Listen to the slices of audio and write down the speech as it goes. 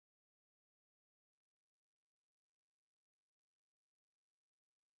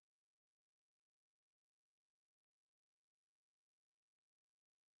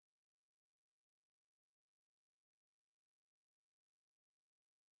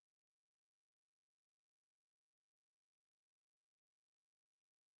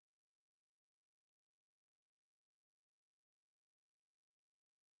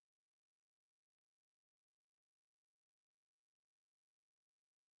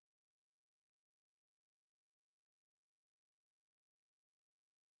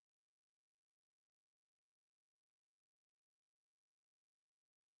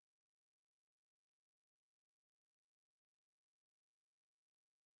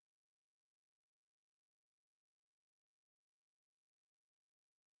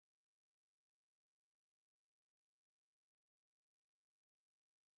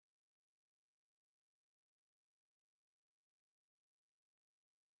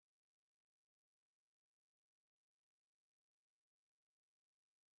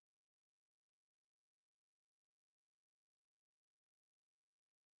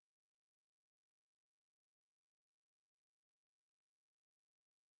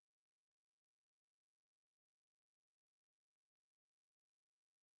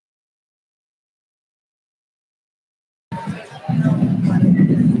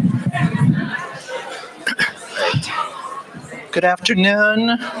Good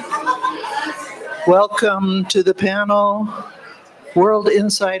afternoon. Welcome to the panel, World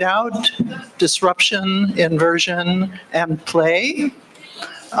Inside Out, Disruption, Inversion, and Play.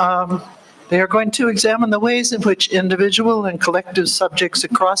 They are going to examine the ways in which individual and collective subjects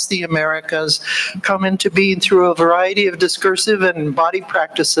across the Americas come into being through a variety of discursive and embodied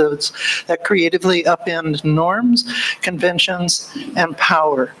practices that creatively upend norms, conventions, and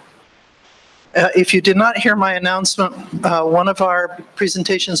power. If you did not hear my announcement, one of our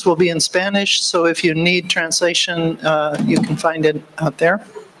presentations will be in Spanish, so if you need translation, you can find it out there.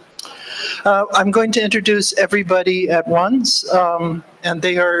 I'm going to introduce everybody at once, and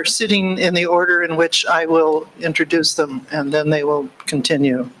they are sitting in the order in which I will introduce them, and then they will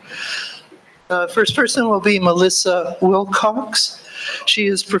continue. The first person will be Melissa Wilcox. She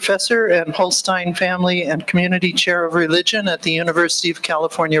is professor and Holstein Family and Community Chair of Religion at the University of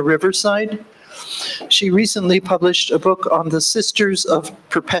California, Riverside. She recently published a book on the Sisters of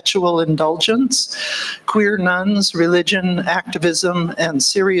Perpetual Indulgence, Queer Nuns, Religion, Activism, and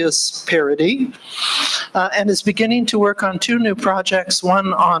Serious Parody, and is beginning to work on two new projects,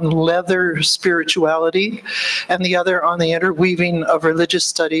 one on leather spirituality and the other on the interweaving of religious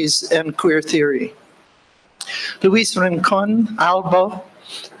studies and queer theory. Luis Rincón, Alba,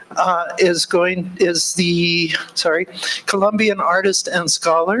 is the Colombian artist and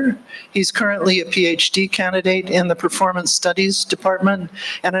scholar. He's currently a PhD candidate in the Performance Studies Department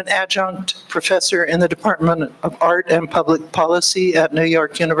and an adjunct professor in the Department of Art and Public Policy at New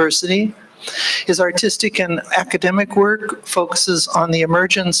York University. His artistic and academic work focuses on the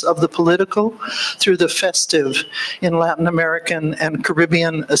emergence of the political through the festive in Latin American and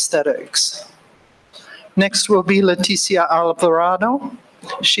Caribbean aesthetics. Next will be Leticia Alvarado.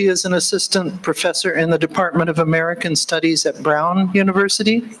 She is an assistant professor in the Department of American Studies at Brown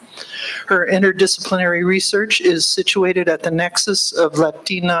University. Her interdisciplinary research is situated at the nexus of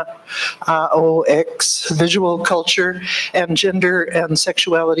Latina OX, visual culture, and gender and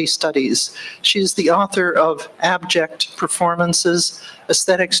sexuality studies. She is the author of Abject Performances,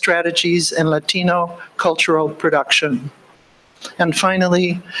 Aesthetic Strategies in Latino Cultural Production. And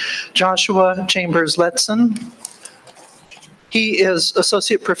finally, Joshua Chambers Letson. He is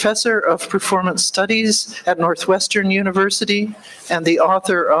Associate Professor of Performance Studies at Northwestern University and the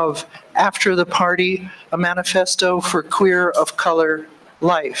author of After the Party, a Manifesto for Queer of Color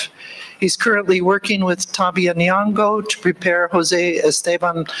Life. He's currently working with Tabia Nyong'o to prepare Jose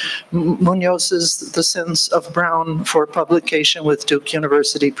Esteban Munoz's The Sense of Brown for publication with Duke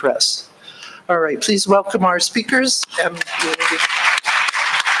University Press. All right, please welcome our speakers.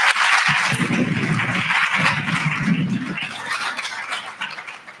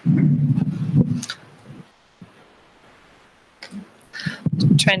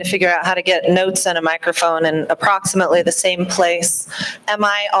 Trying to figure out how to get notes and a microphone in approximately the same place. Am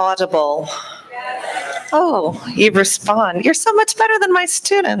I audible? Yes. Oh, you respond. You're so much better than my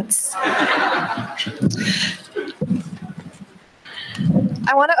students.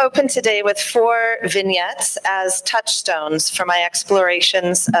 I want to open today with 4 vignettes as touchstones for my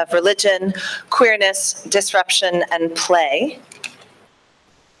explorations of religion, queerness, disruption, and play.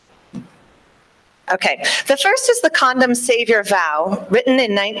 Okay, the first is the Condom Savior Vow, written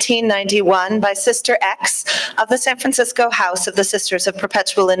in 1991 by Sister X of the San Francisco House of the Sisters of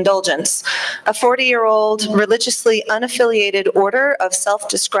Perpetual Indulgence, a 40-year-old religiously unaffiliated order of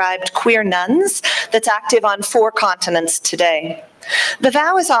self-described queer nuns that's active on 4 continents today. The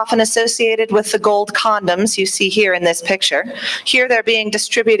vow is often associated with the gold condoms you see here in this picture. Here they're being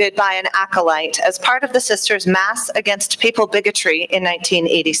distributed by an acolyte as part of the sisters' Mass Against Papal Bigotry in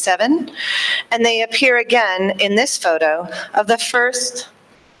 1987. And they appear again in this photo of the first,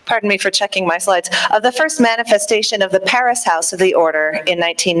 pardon me for checking my slides, of the first manifestation of the Paris House of the Order in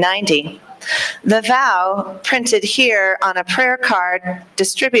 1990. The vow, printed here on a prayer card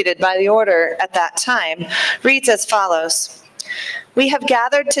distributed by the order at that time, reads as follows. We have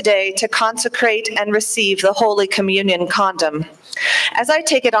gathered today to consecrate and receive the Holy Communion condom. As I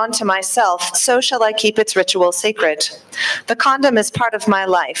take it onto myself, so shall I keep its ritual sacred. The condom is part of my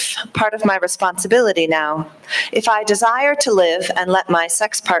life, part of my responsibility now. If I desire to live and let my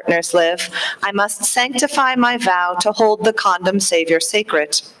sex partners live, I must sanctify my vow to hold the condom savior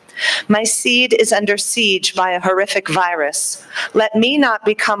sacred. My seed is under siege by a horrific virus. Let me not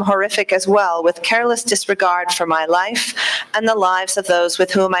become horrific as well with careless disregard for my life and the lives of those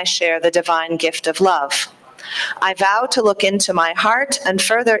with whom I share the divine gift of love. I vow to look into my heart and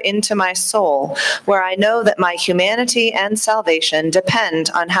further into my soul, where I know that my humanity and salvation depend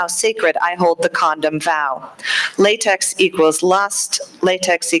on how sacred I hold the condom vow. Latex equals lust,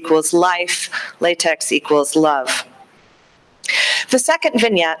 latex equals life, latex equals love. The second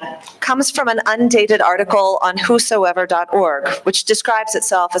vignette comes from an undated article on whosoever.org, which describes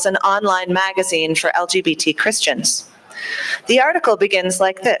itself as an online magazine for LGBT Christians. The article begins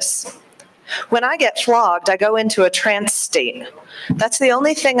like this. When I get flogged, I go into a trance state. That's the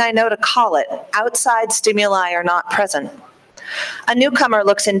only thing I know to call it. Outside stimuli are not present. A newcomer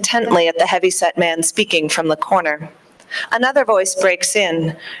looks intently at the heavyset man speaking from the corner. Another voice breaks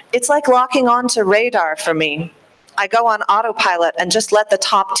in. It's like locking onto radar for me. I go on autopilot and just let the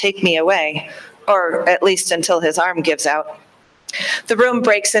top take me away, or at least until his arm gives out. The room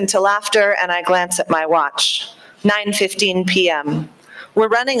breaks into laughter, and I glance at my watch. 9:15 p.m. We're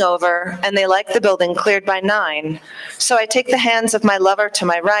running over, and they like the building cleared by 9, so I take the hands of my lover to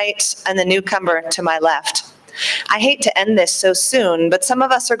my right and the newcomer to my left. I hate to end this so soon, but some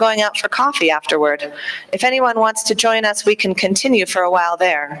of us are going out for coffee afterward. If anyone wants to join us, we can continue for a while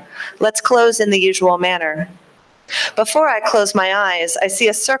there. Let's close in the usual manner. Before I close my eyes, I see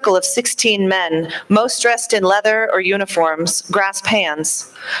a circle of 16 men, most dressed in leather or uniforms, grasp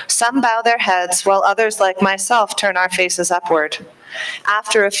hands. Some bow their heads, while others, like myself, turn our faces upward.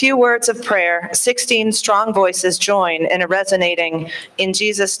 After a few words of prayer, 16 strong voices join in a resonating, "In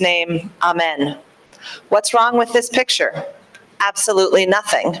Jesus' name, Amen." What's wrong with this picture? Absolutely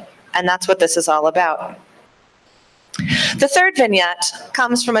nothing, and that's what this is all about. The third vignette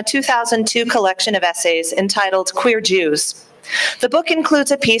comes from a 2002 collection of essays entitled Queer Jews. The book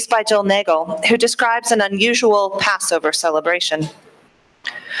includes a piece by Jill Nagel, who describes an unusual Passover celebration.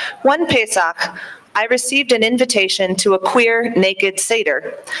 One Pesach, I received an invitation to a queer naked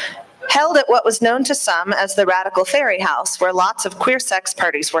Seder, held at what was known to some as the Radical Fairy House, where lots of queer sex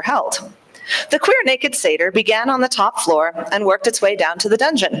parties were held. The queer naked Seder began on the top floor and worked its way down to the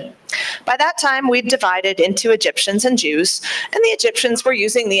dungeon. By that time, we'd divided into Egyptians and Jews, and the Egyptians were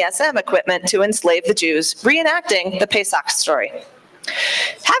using the SM equipment to enslave the Jews, reenacting the Pesach story.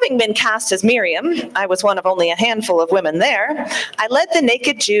 Having been cast as Miriam, I was one of only a handful of women there, I led the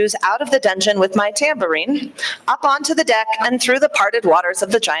naked Jews out of the dungeon with my tambourine, up onto the deck and through the parted waters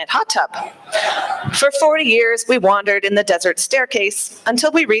of the giant hot tub. For 40 years, we wandered in the desert staircase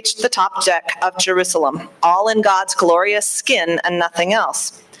until we reached the top deck of Jerusalem, all in God's glorious skin and nothing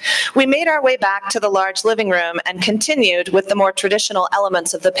else. We made our way back to the large living room and continued with the more traditional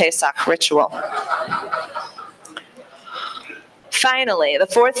elements of the Pesach ritual. Finally, the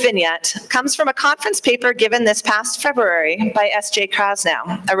fourth vignette comes from a conference paper given this past February by S.J.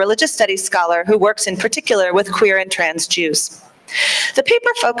 Krasnow, a religious studies scholar who works in particular with queer and trans Jews. The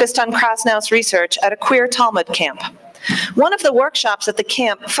paper focused on Krasnow's research at a queer Talmud camp. One of the workshops at the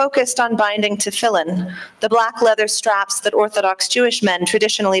camp focused on binding tefillin, the black leather straps that Orthodox Jewish men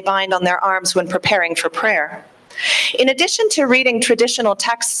traditionally bind on their arms when preparing for prayer. In addition to reading traditional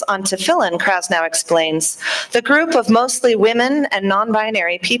texts on tefillin, Krasnow explains, the group of mostly women and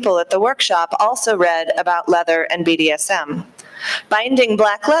non-binary people at the workshop also read about leather and BDSM. Binding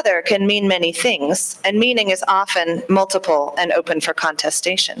black leather can mean many things, and meaning is often multiple and open for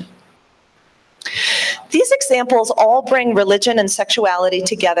contestation. These examples all bring religion and sexuality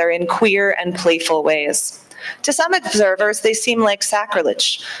together in queer and playful ways. To some observers, they seem like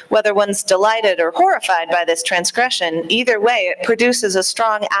sacrilege. Whether one's delighted or horrified by this transgression, either way, it produces a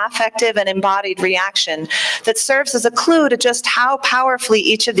strong affective and embodied reaction that serves as a clue to just how powerfully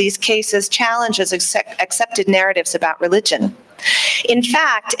each of these cases challenges accepted narratives about religion. In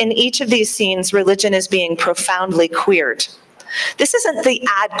fact, in each of these scenes, religion is being profoundly queered. This isn't the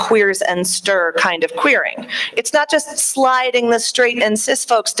add queers and stir kind of queering. It's not just sliding the straight and cis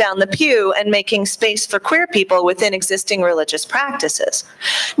folks down the pew and making space for queer people within existing religious practices.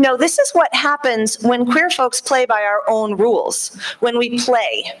 No, this is what happens when queer folks play by our own rules, when we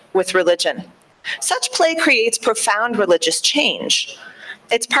play with religion. Such play creates profound religious change.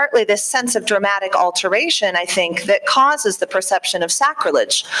 It's partly this sense of dramatic alteration, I think, that causes the perception of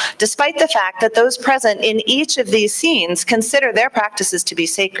sacrilege, despite the fact that those present in each of these scenes consider their practices to be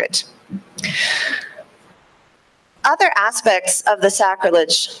sacred. Other aspects of the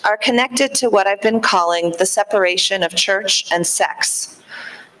sacrilege are connected to what I've been calling the separation of church and sex,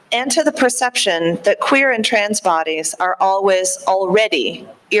 and to the perception that queer and trans bodies are already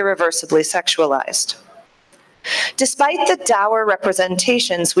irreversibly sexualized. Despite the dour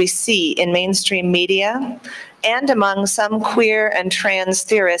representations we see in mainstream media and among some queer and trans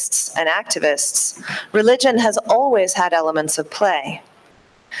theorists and activists, religion has always had elements of play.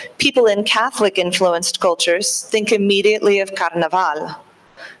 People in Catholic-influenced cultures think immediately of Carnaval,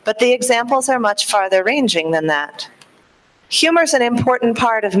 but the examples are much farther ranging than that. Humor is an important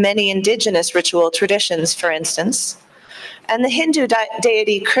part of many indigenous ritual traditions, for instance, and the Hindu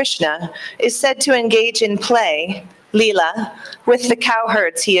deity Krishna is said to engage in play Leela, with the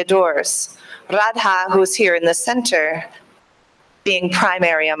cowherds he adores, Radha, who's here in the center, being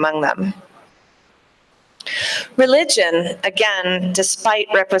primary among them. Religion, again, despite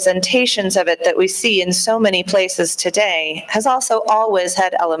representations of it that we see in so many places today, has also always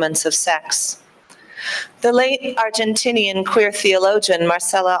had elements of sex. The late Argentinian queer theologian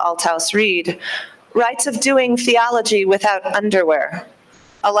Marcela Althaus Reed writes of doing theology without underwear,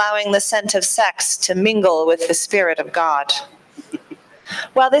 allowing the scent of sex to mingle with the Spirit of God.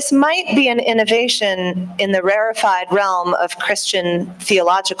 While this might be an innovation in the rarefied realm of Christian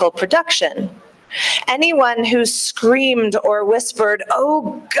theological production, anyone who screamed or whispered,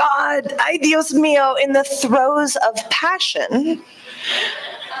 "Oh God, ay Dios mío," in the throes of passion,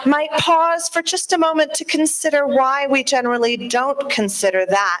 might pause for just a moment to consider why we generally don't consider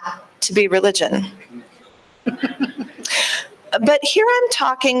that to be religion. But here I'm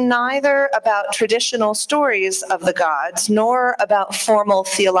talking neither about traditional stories of the gods, nor about formal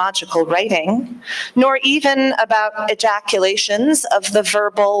theological writing, nor even about ejaculations of the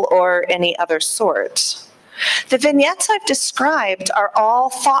verbal or any other sort. The vignettes I've described are all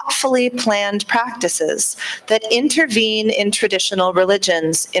thoughtfully planned practices that intervene in traditional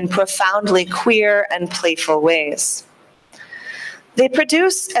religions in profoundly queer and playful ways. They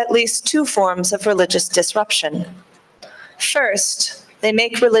produce at least two forms of religious disruption. First, they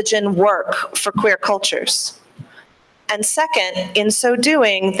make religion work for queer cultures. And second, in so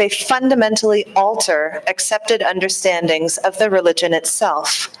doing, they fundamentally alter accepted understandings of the religion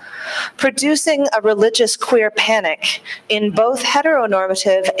itself, producing a religious queer panic in both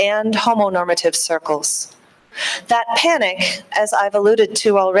heteronormative and homonormative circles. That panic, as I've alluded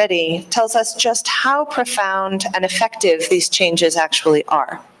to already, tells us just how profound and effective these changes actually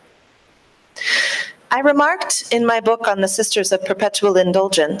are. I remarked in my book on the Sisters of Perpetual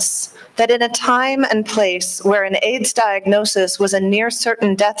Indulgence that in a time and place where an AIDS diagnosis was a near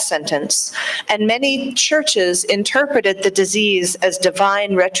certain death sentence, and many churches interpreted the disease as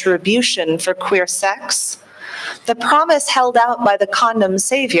divine retribution for queer sex, the promise held out by the condom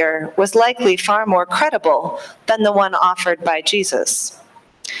savior was likely far more credible than the one offered by Jesus.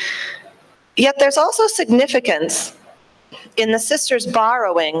 Yet there's also significance in the sisters'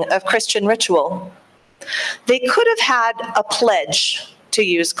 borrowing of Christian ritual. They could have had a pledge to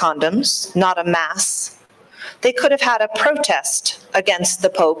use condoms, not a mass. They could have had a protest against the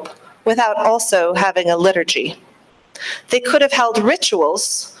Pope without also having a liturgy. They could have held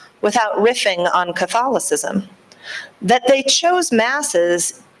rituals without riffing on Catholicism. That they chose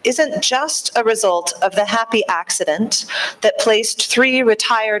masses isn't just a result of the happy accident that placed 3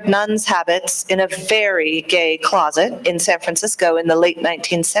 retired nuns' habits in a very gay closet in San Francisco in the late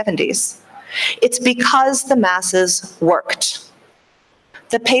 1970s. It's because the masses worked.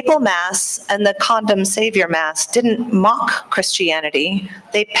 The papal mass and the condom savior mass didn't mock Christianity.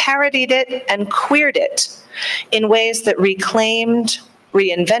 They parodied it and queered it in ways that reclaimed,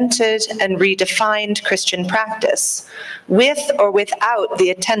 reinvented, and redefined Christian practice, with or without the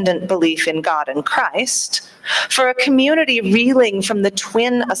attendant belief in God and Christ, for a community reeling from the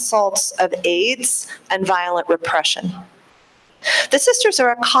twin assaults of AIDS and violent repression. The sisters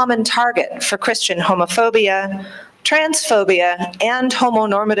are a common target for Christian homophobia, transphobia, and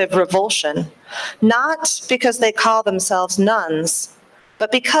homonormative revulsion, not because they call themselves nuns,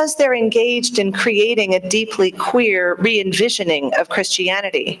 but because they're engaged in creating a deeply queer re-envisioning of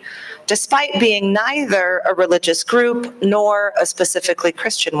Christianity, despite being neither a religious group nor a specifically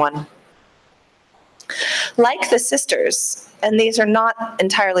Christian one. Like the sisters, and these are not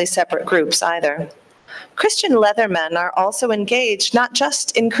entirely separate groups either, Christian leathermen are also engaged not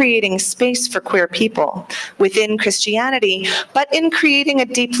just in creating space for queer people within Christianity, but in creating a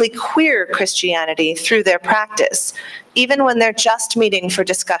deeply queer Christianity through their practice, even when they're just meeting for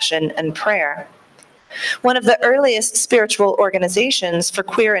discussion and prayer. One of the earliest spiritual organizations for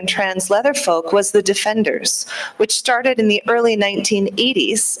queer and trans leatherfolk was the Defenders, which started in the early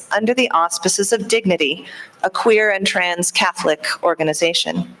 1980s under the auspices of Dignity, a queer and trans Catholic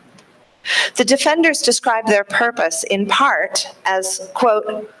organization. The Defenders describe their purpose in part as,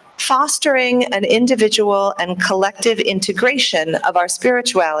 quote, fostering an individual and collective integration of our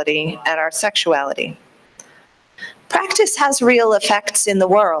spirituality and our sexuality. Practice has real effects in the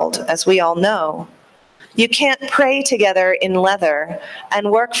world, as we all know. You can't pray together in leather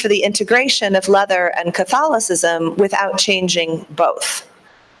and work for the integration of leather and Catholicism without changing both.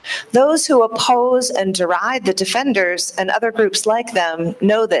 Those who oppose and deride the Defenders and other groups like them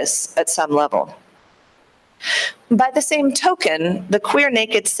know this at some level. By the same token, the Queer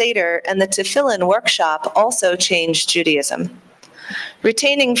Naked Seder and the Tefillin workshop also changed Judaism.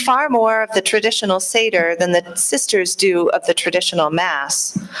 retaining far more of the traditional Seder than the sisters do of the traditional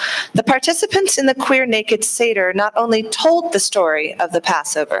Mass. The participants in the Queer Naked Seder not only told the story of the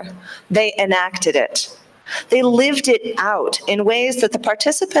Passover, they enacted it. They lived it out in ways that the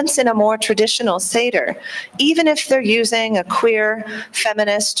participants in a more traditional Seder, even if they're using a queer,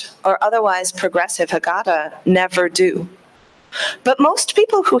 feminist, or otherwise progressive Haggadah, never do. But most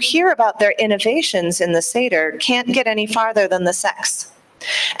people who hear about their innovations in the Seder can't get any farther than the sex.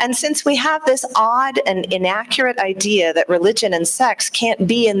 And since we have this odd and inaccurate idea that religion and sex can't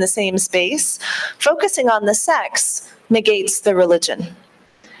be in the same space, focusing on the sex negates the religion.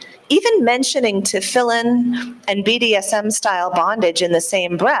 Even mentioning tefillin and BDSM-style bondage in the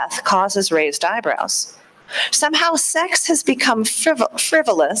same breath causes raised eyebrows. Somehow sex has become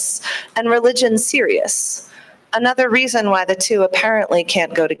frivolous and religion serious. Another reason why the two apparently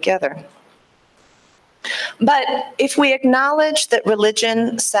can't go together. But if we acknowledge that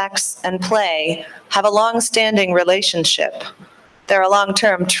religion, sex, and play have a long-standing relationship, they're a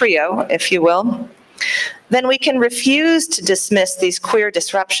long-term trio, if you will, then we can refuse to dismiss these queer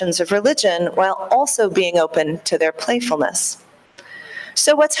disruptions of religion while also being open to their playfulness.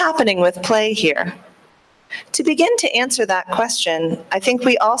 So what's happening with play here? To begin to answer that question, I think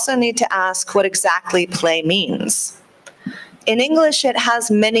we also need to ask what exactly play means. In English, it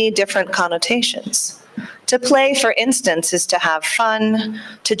has many different connotations. To play, for instance, is to have fun,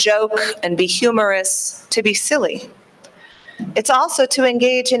 to joke and be humorous, to be silly. It's also to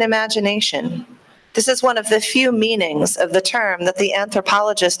engage in imagination. This is one of the few meanings of the term that the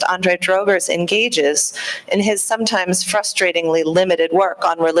anthropologist Andre Drogers engages in his sometimes frustratingly limited work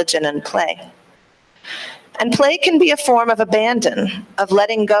on religion and play. And play can be a form of abandon, of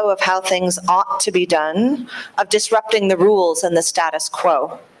letting go of how things ought to be done, of disrupting the rules and the status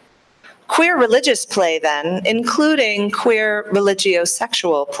quo. Queer religious play, then, including queer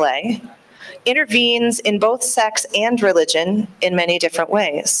religiosexual play, intervenes in both sex and religion in many different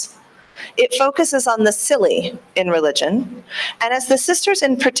ways. It focuses on the silly in religion, and as the sisters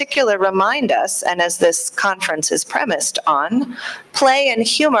in particular remind us, and as this conference is premised on, play and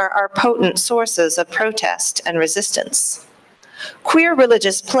humor are potent sources of protest and resistance. Queer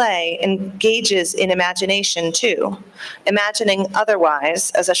religious play engages in imagination too, imagining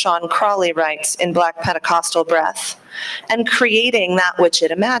otherwise, as Sean Crawley writes in Black Pentecostal Breath, and creating that which it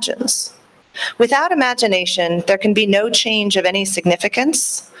imagines. Without imagination, there can be no change of any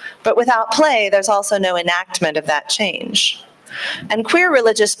significance, but without play, there's also no enactment of that change. And queer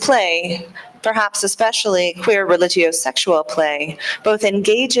religious play, perhaps especially queer religiosexual play, both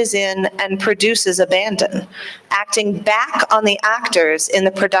engages in and produces abandon, acting back on the actors in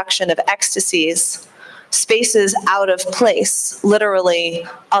the production of ecstasies, spaces out of place, literally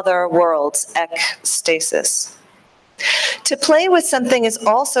other worlds, ekstasis. To play with something is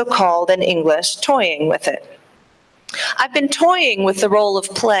also called in English toying with it. I've been toying with the role of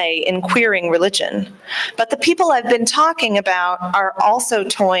play in queering religion, but the people I've been talking about are also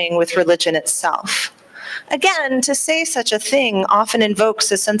toying with religion itself. Again, to say such a thing often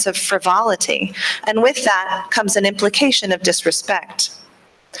invokes a sense of frivolity, and with that comes an implication of disrespect.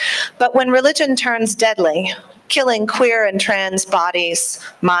 But when religion turns deadly, killing queer and trans bodies,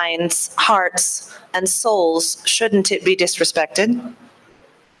 minds, hearts, and souls, shouldn't it be disrespected?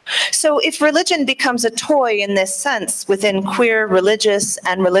 So if religion becomes a toy in this sense within queer, religious,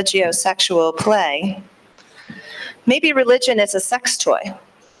 and religiosexual play, maybe religion is a sex toy.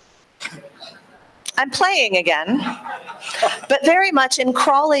 I'm playing again, but very much in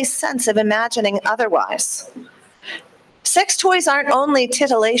Crawley's sense of imagining otherwise. Sex toys aren't only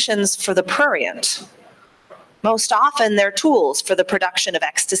titillations for the prurient. Most often, they're tools for the production of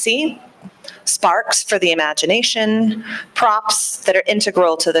ecstasy, sparks for the imagination, props that are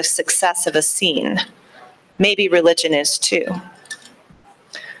integral to the success of a scene. Maybe religion is too.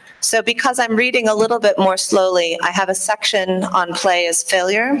 So because I'm reading a little bit more slowly, I have a section on play as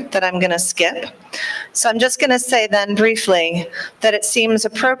failure that I'm going to skip. So I'm just going to say then briefly that it seems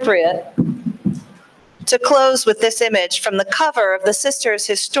appropriate to close with this image from the cover of the Sisters'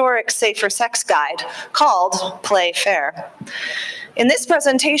 historic Safer Sex Guide called Play Fair. In this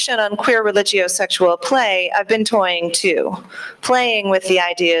presentation on queer religiosexual play, I've been toying too, playing with the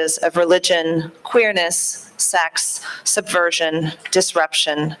ideas of religion, queerness, sex, subversion,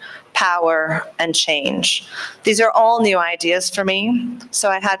 disruption, power, and change. These are all new ideas for me, so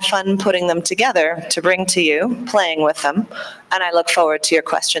I had fun putting them together to bring to you, playing with them, and I look forward to your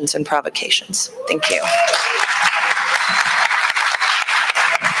questions and provocations. Thank you.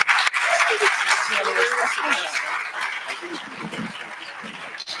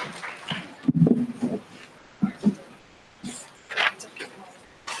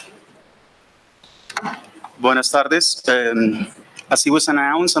 Buenas tardes. As it was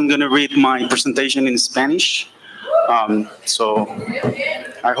announced, I'm going to read my presentation in Spanish. So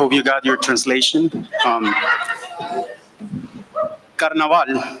I hope you got your translation.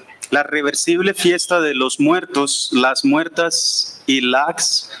 Carnaval, la reversible fiesta de los muertos, las muertas y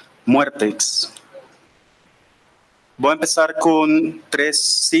las muertes. Voy a empezar con 3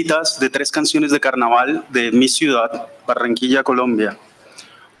 citas de 3 canciones de carnaval de mi ciudad, Barranquilla, Colombia.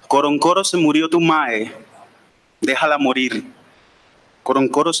 Coroncoro se murió tu mae, déjala morir.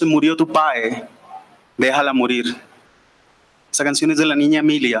 Coroncoro se murió tu pae, déjala morir. Esa canción es de la niña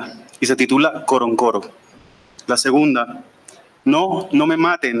Emilia y se titula Coroncoro. La segunda, no me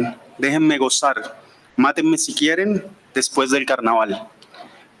maten, déjenme gozar. Mátenme si quieren después del carnaval,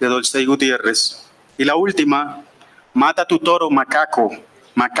 de Dolce y Gutiérrez. Y la última, mata tu toro, macaco.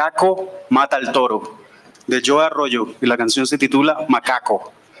 Macaco mata al toro, de Joe Arroyo, y la canción se titula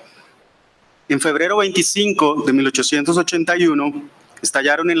Macaco. En febrero 25 de 1881,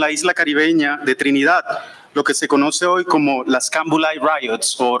 estallaron en la isla caribeña de Trinidad lo que se conoce hoy como las Cambulay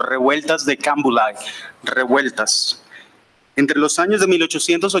Riots o revueltas de Cambulay, revueltas. Entre los años de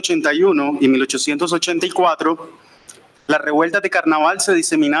 1881 y 1884, las revueltas de carnaval se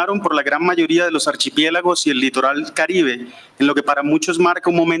diseminaron por la gran mayoría de los archipiélagos y el litoral caribe, en lo que para muchos marca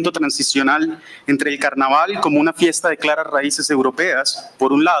un momento transicional entre el carnaval como una fiesta de claras raíces europeas,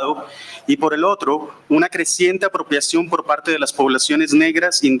 por un lado, y por el otro, una creciente apropiación por parte de las poblaciones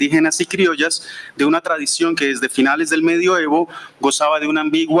negras, indígenas y criollas de una tradición que desde finales del medioevo gozaba de una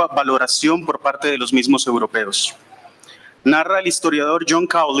ambigua valoración por parte de los mismos europeos. Narra el historiador John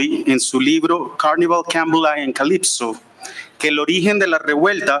Cowley en su libro Carnival, Cambulay and Calypso, que el origen de la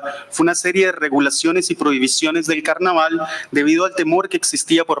revuelta fue una serie de regulaciones y prohibiciones del carnaval debido al temor que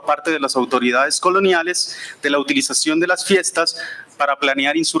existía por parte de las autoridades coloniales de la utilización de las fiestas para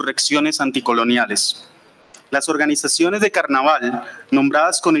planear insurrecciones anticoloniales. Las organizaciones de carnaval,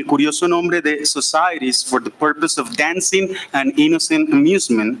 nombradas con el curioso nombre de Societies for the Purpose of Dancing and Innocent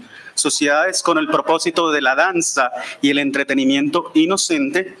Amusement, sociedades con el propósito de la danza y el entretenimiento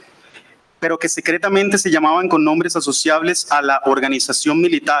inocente, pero que secretamente se llamaban con nombres asociables a la organización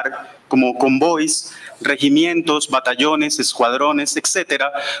militar, como convoys, regimientos, batallones, escuadrones,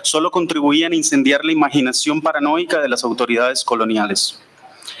 etcétera, solo contribuían a incendiar la imaginación paranoica de las autoridades coloniales.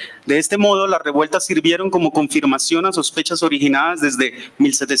 De este modo, las revueltas sirvieron como confirmación a sospechas originadas desde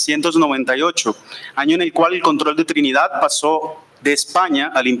 1798, año en el cual el control de Trinidad pasó de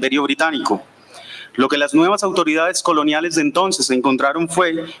España al Imperio Británico. Lo que las nuevas autoridades coloniales de entonces encontraron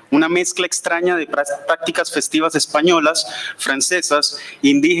fue una mezcla extraña de prácticas festivas españolas, francesas,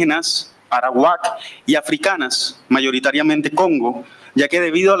 indígenas, arawak y africanas, mayoritariamente Congo, ya que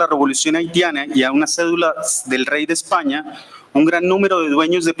debido a la revolución haitiana y a una cédula del rey de España, un gran número de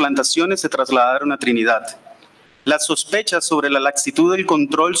dueños de plantaciones se trasladaron a Trinidad. Las sospechas sobre la laxitud del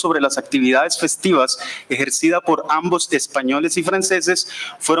control sobre las actividades festivas ejercida por ambos españoles y franceses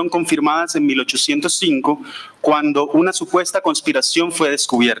fueron confirmadas en 1805, cuando una supuesta conspiración fue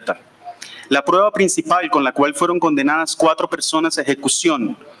descubierta. La prueba principal con la cual fueron condenadas 4 personas a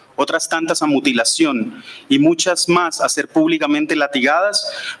ejecución, otras tantas a mutilación y muchas más a ser públicamente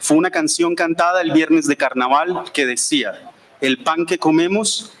latigadas, fue una canción cantada el viernes de carnaval que decía: el pan que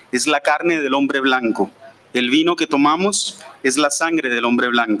comemos es la carne del hombre blanco. El vino que tomamos es la sangre del hombre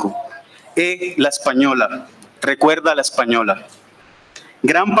blanco. La española, recuerda a la española.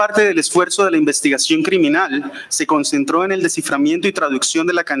 Gran parte del esfuerzo de la investigación criminal se concentró en el desciframiento y traducción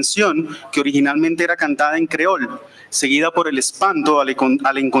de la canción, que originalmente era cantada en creol, seguida por el espanto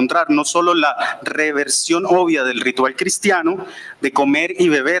al encontrar no solo la reversión obvia del ritual cristiano de comer y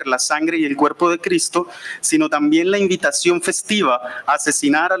beber la sangre y el cuerpo de Cristo, sino también la invitación festiva a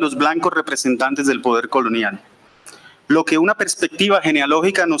asesinar a los blancos representantes del poder colonial. Lo que una perspectiva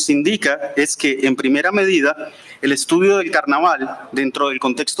genealógica nos indica es que, en primera medida, el estudio del carnaval, dentro del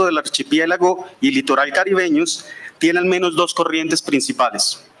contexto del archipiélago y litoral caribeños, tiene al menos 2 corrientes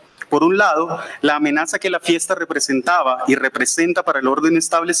principales. Por un lado, la amenaza que la fiesta representaba y representa para el orden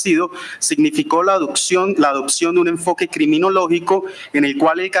establecido significó la adopción de un enfoque criminológico en el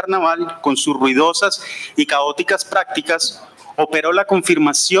cual el carnaval, con sus ruidosas y caóticas prácticas, operó la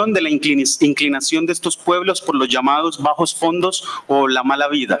confirmación de la inclinación de estos pueblos por los llamados bajos fondos o la mala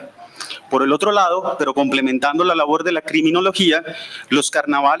vida. Por el otro lado, pero complementando la labor de la criminología, los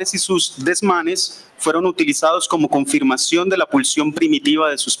carnavales y sus desmanes fueron utilizados como confirmación de la pulsión primitiva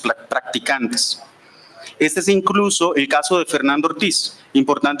de sus practicantes. Este es incluso el caso de Fernando Ortiz,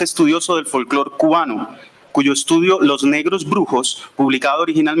 importante estudioso del folclore cubano, cuyo estudio Los Negros Brujos, publicado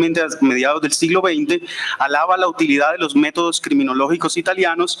originalmente a mediados del siglo XX, alaba la utilidad de los métodos criminológicos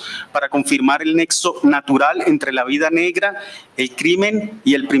italianos para confirmar el nexo natural entre la vida negra, el crimen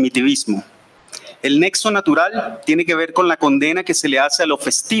y el primitivismo. El nexo natural tiene que ver con la condena que se le hace a lo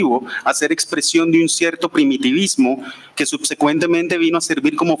festivo, a ser expresión de un cierto primitivismo que subsecuentemente vino a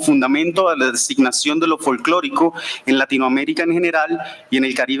servir como fundamento a la designación de lo folclórico en Latinoamérica en general y en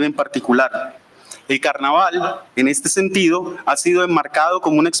el Caribe en particular. El carnaval, en este sentido, ha sido enmarcado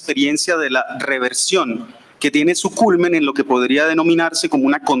como una experiencia de la reversión, que tiene su culmen en lo que podría denominarse como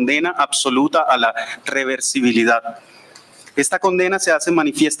una condena absoluta a la reversibilidad. Esta condena se hace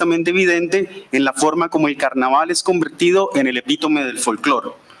manifiestamente evidente en la forma como el carnaval es convertido en el epítome del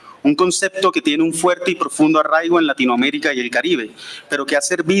folclore, un concepto que tiene un fuerte y profundo arraigo en Latinoamérica y el Caribe, pero que ha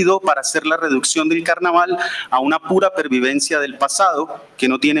servido para hacer la reducción del carnaval a una pura pervivencia del pasado, que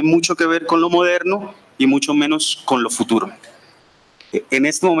no tiene mucho que ver con lo moderno y mucho menos con lo futuro. En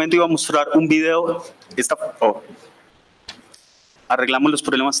este momento iba a mostrar un video. Arreglamos los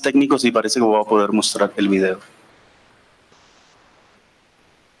problemas técnicos y parece que voy a poder mostrar el video.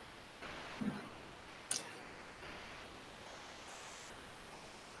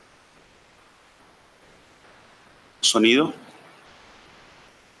 Sonido.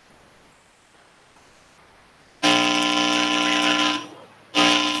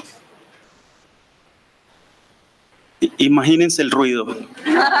 Imagínense el ruido.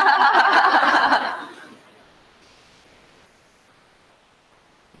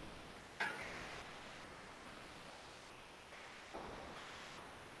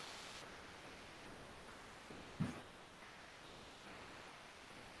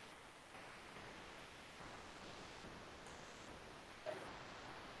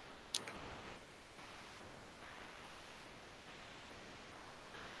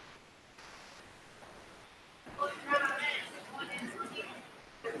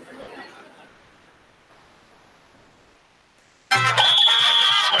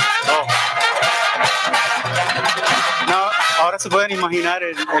 No, ahora se pueden imaginar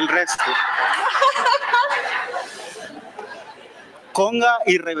el resto. Conga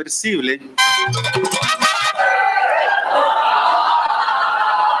irreversible.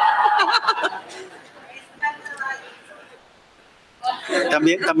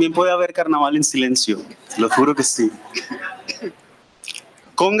 También puede haber carnaval en silencio, lo juro que sí.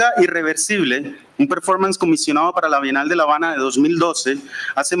 Conga Irreversible, un performance comisionado para la Bienal de La Habana de 2012,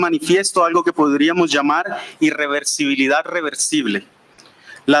 hace manifiesto algo que podríamos llamar irreversibilidad reversible.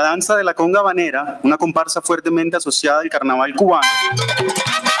 La danza de la conga habanera, una comparsa fuertemente asociada al carnaval cubano.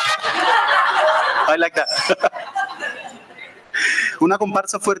 I like that. Una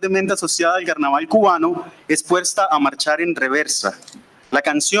comparsa fuertemente asociada al carnaval cubano es puesta a marchar en reversa. La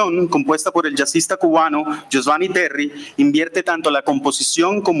canción, compuesta por el jazzista cubano Giovanni Terry, invierte tanto la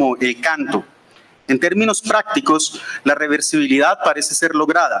composición como el canto. En términos prácticos, la reversibilidad parece ser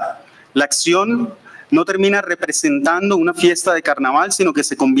lograda. La acción no termina representando una fiesta de carnaval, sino que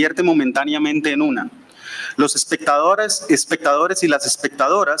se convierte momentáneamente en una. Los espectadores y las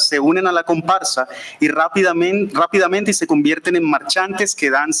espectadoras se unen a la comparsa y rápidamente se convierten en marchantes que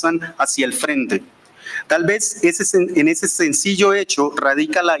danzan hacia el frente. Tal vez en ese sencillo hecho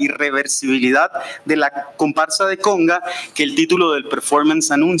radica la irreversibilidad de la comparsa de conga que el título del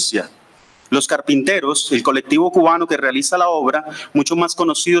performance anuncia. Los Carpinteros, el colectivo cubano que realiza la obra, mucho más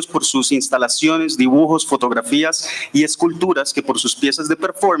conocidos por sus instalaciones, dibujos, fotografías y esculturas que por sus piezas de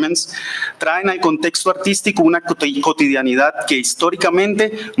performance, traen al contexto artístico una cotidianidad que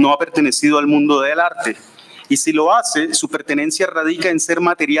históricamente no ha pertenecido al mundo del arte. Y si lo hace, su pertenencia radica en ser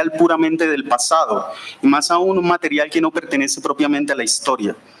material puramente del pasado, y más aún un material que no pertenece propiamente a la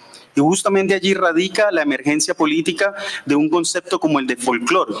historia. Y justamente allí radica la emergencia política de un concepto como el de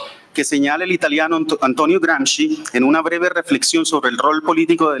folclore, que señala el italiano Antonio Gramsci en una breve reflexión sobre el rol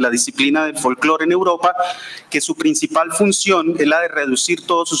político de la disciplina del folclore en Europa, que su principal función es la de reducir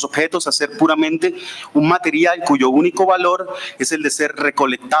todos sus objetos a ser puramente un material cuyo único valor es el de ser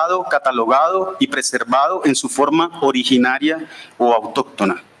recolectado, catalogado y preservado en su forma originaria o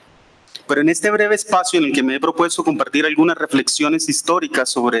autóctona. Pero en este breve espacio en el que me he propuesto compartir algunas reflexiones históricas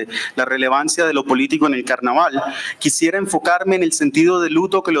sobre la relevancia de lo político en el carnaval, quisiera enfocarme en el sentido de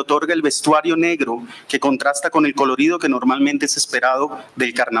luto que le otorga el vestuario negro, que contrasta con el colorido que normalmente es esperado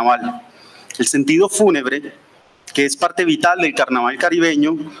del carnaval. El sentido fúnebre, que es parte vital del carnaval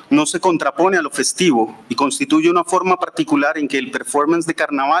caribeño, no se contrapone a lo festivo y constituye una forma particular en que el performance de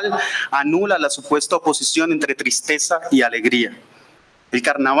carnaval anula la supuesta oposición entre tristeza y alegría. El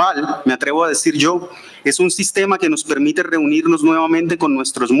carnaval, me atrevo a decir yo, es un sistema que nos permite reunirnos nuevamente con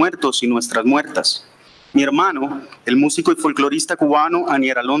nuestros muertos y nuestras muertas. Mi hermano, el músico y folclorista cubano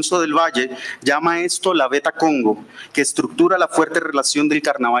Anier Alonso del Valle, llama esto la Beta Congo, que estructura la fuerte relación del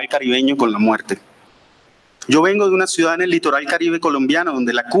carnaval caribeño con la muerte. Yo vengo de una ciudad en el litoral caribe colombiano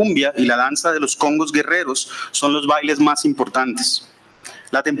donde la cumbia y la danza de los congos guerreros son los bailes más importantes.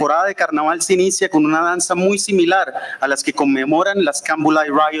 La temporada de carnaval se inicia con una danza muy similar a las que conmemoran las Cambulay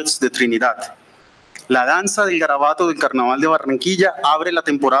Riots de Trinidad. La danza del garabato del Carnaval de Barranquilla abre la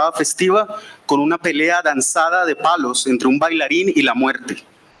temporada festiva con una pelea danzada de palos entre un bailarín y la muerte.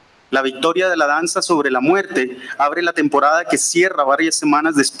 La victoria de la danza sobre la muerte abre la temporada que cierra varias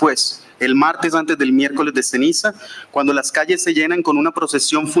semanas después, el martes antes del miércoles de ceniza, cuando las calles se llenan con una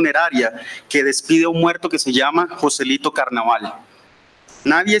procesión funeraria que despide a un muerto que se llama Joselito Carnaval.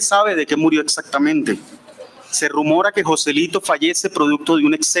 Nadie sabe de qué murió exactamente. Se rumora que Joselito fallece producto de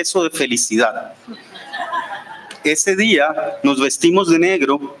un exceso de felicidad. Ese día nos vestimos de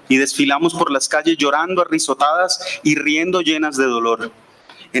negro y desfilamos por las calles llorando a risotadas y riendo llenas de dolor.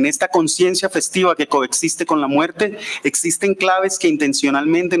 En esta conciencia festiva que coexiste con la muerte, existen claves que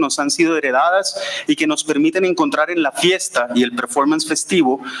intencionalmente nos han sido heredadas y que nos permiten encontrar en la fiesta y el performance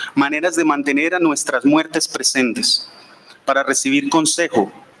festivo maneras de mantener a nuestras muertes presentes, para recibir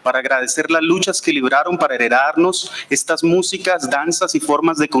consejo, para agradecer las luchas que libraron para heredarnos estas músicas, danzas y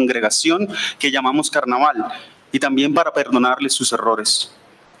formas de congregación que llamamos carnaval, y también para perdonarles sus errores,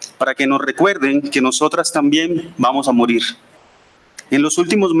 para que nos recuerden que nosotras también vamos a morir. En los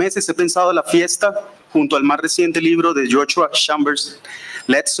últimos meses he pensado la fiesta junto al más reciente libro de Joshua Chambers,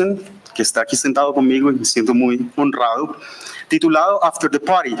 Letson, que está aquí sentado conmigo y me siento muy honrado, titulado After the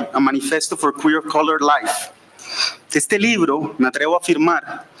Party, A Manifesto for Queer Colored Life. Este libro, me atrevo a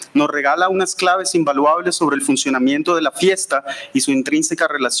afirmar, nos regala unas claves invaluables sobre el funcionamiento de la fiesta y su intrínseca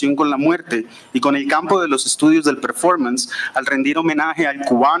relación con la muerte y con el campo de los estudios del performance, al rendir homenaje al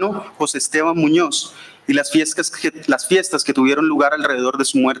cubano José Esteban Muñoz y las fiestas que tuvieron lugar alrededor de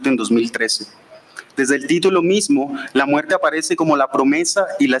su muerte en 2013. Desde el título mismo, la muerte aparece como la promesa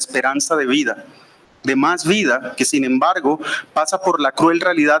y la esperanza de vida, de más vida, que sin embargo pasa por la cruel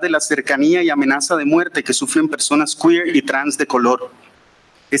realidad de la cercanía y amenaza de muerte que sufren personas queer y trans de color.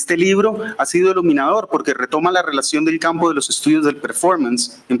 Este libro ha sido iluminador porque retoma la relación del campo de los estudios del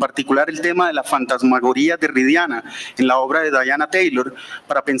performance, en particular el tema de la fantasmagoría derridiana en la obra de Diana Taylor,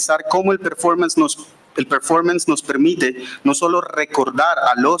 para pensar cómo el performance nos permite no solo recordar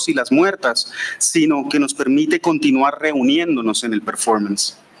a los y las muertas, sino que nos permite continuar reuniéndonos en el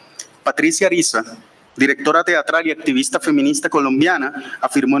performance. Patricia Ariza, directora teatral y activista feminista colombiana,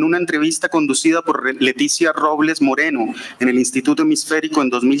 afirmó en una entrevista conducida por Leticia Robles Moreno en el Instituto Hemisférico en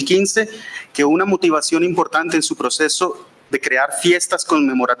 2015 que una motivación importante en su proceso de crear fiestas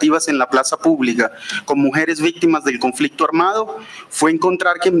conmemorativas en la plaza pública con mujeres víctimas del conflicto armado fue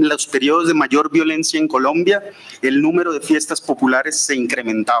encontrar que en los periodos de mayor violencia en Colombia el número de fiestas populares se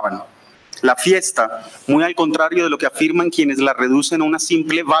incrementaban. La fiesta, muy al contrario de lo que afirman quienes la reducen a una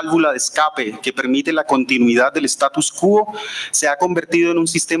simple válvula de escape que permite la continuidad del status quo, se ha convertido en un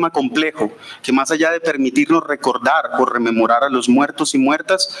sistema complejo que, más allá de permitirnos recordar o rememorar a los muertos y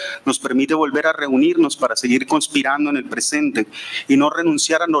muertas, nos permite volver a reunirnos para seguir conspirando en el presente y no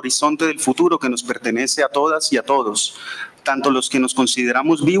renunciar al horizonte del futuro que nos pertenece a todas y a todos, tanto los que nos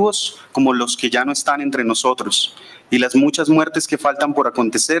consideramos vivos como los que ya no están entre nosotros, y las muchas muertes que faltan por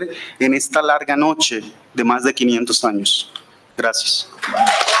acontecer en esta larga noche de más de 500 años. Gracias.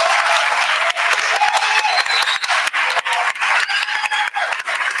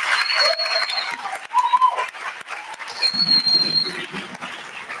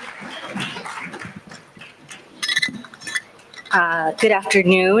 Good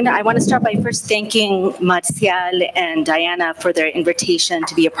afternoon. I want to start by first thanking Marcial and Diana for their invitation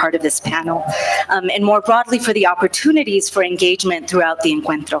to be a part of this panel, and more broadly for the opportunities for engagement throughout the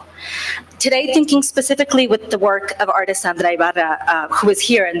encuentro. Today, thinking specifically with the work of artist Sandra Ibarra, who is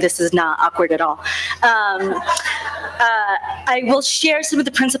here, and this is not awkward at all. I will share some of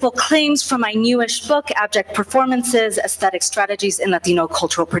the principal claims from my newish book, Abject Performances, Aesthetic Strategies in Latino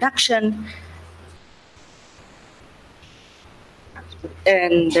Cultural Production.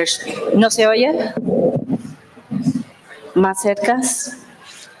 And there's, ¿no se oye? ¿Más cercas?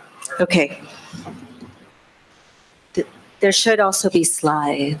 Okay. There should also be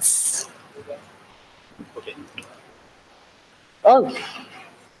slides. Oh.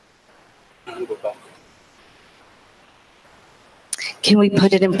 Can we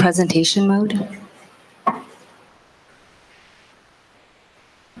put it in presentation mode?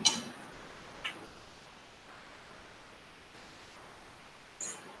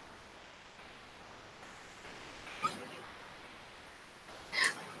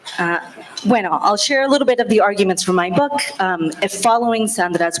 Bueno, I'll share a little bit of the arguments from my book, if following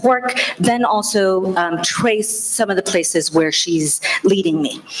Sandra's work, then also trace some of the places where she's leading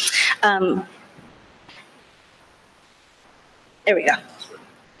me. There we go.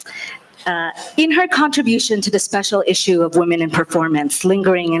 In her contribution to the special issue of Women in Performance,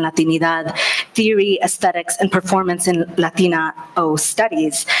 Lingering in Latinidad, Theory, Aesthetics, and Performance in Latino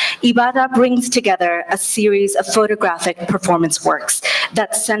Studies, Ibarra brings together a series of photographic performance works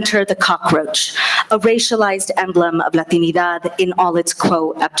that center the cockroach, a racialized emblem of Latinidad in all its,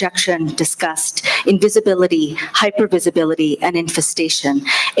 quote, abjection, disgust, invisibility, hypervisibility, and infestation,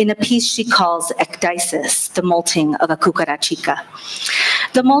 in a piece she calls Ecdysis, the molting of a cucarachica.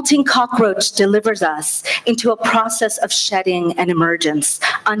 The molting cockroach delivers us into a process of shedding and emergence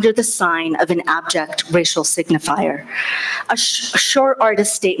under the sign of an abject racial signifier. A short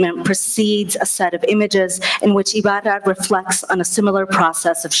artist statement precedes a set of images in which Ibarra reflects on a similar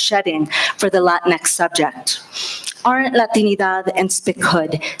process of shedding for the Latinx subject. Aren't Latinidad and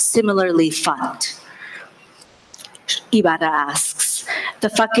spickhood similarly fucked? Ibarra asks, the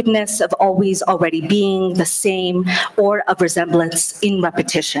fuckedness of always already being the same or of resemblance in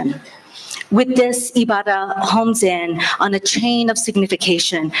repetition. With this, Ibarra hones in on a chain of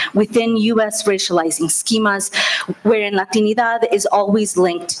signification within U.S. racializing schemas, wherein Latinidad is always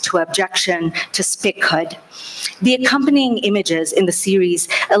linked to abjection, to spickhood. The accompanying images in the series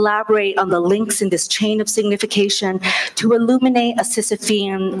elaborate on the links in this chain of signification to illuminate a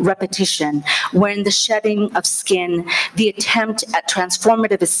Sisyphean repetition, wherein the shedding of skin, the attempt at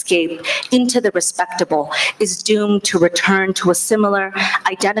transformative escape into the respectable, is doomed to return to a similar,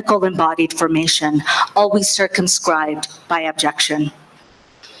 identical embodied formation, always circumscribed by abjection.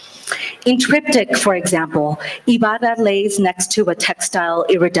 In Triptych, for example, Ibarra lays next to a textile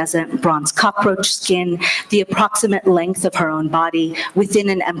iridescent bronze cockroach skin the approximate length of her own body within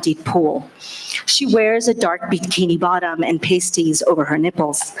an emptied pool. She wears a dark bikini bottom and pasties over her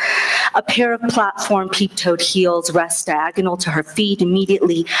nipples. A pair of platform peep-toed heels rest diagonal to her feet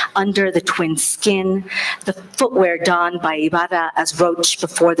immediately under the twin skin, the footwear donned by Ibarra as roach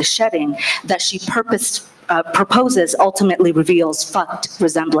before the shedding that she proposes ultimately reveals fucked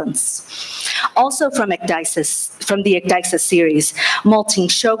resemblance. Also from the Ecdysis series, Molting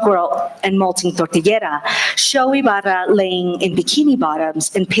Showgirl and Molting Tortillera show Ibarra laying in bikini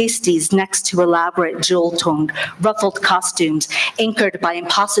bottoms and pasties next to elaborate jewel-toned, ruffled costumes anchored by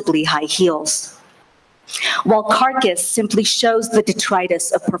impossibly high heels. While Carcass simply shows the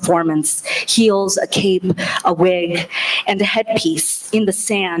detritus of performance, heels, a cape, a wig, and a headpiece in the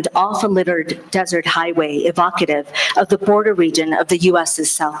sand off a littered desert highway evocative of the border region of the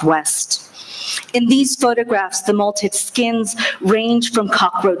U.S.'s Southwest. In these photographs, the molted skins range from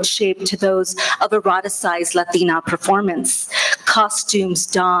cockroach shape to those of eroticized Latina performance, costumes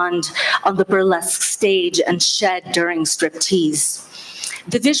donned on the burlesque stage and shed during striptease.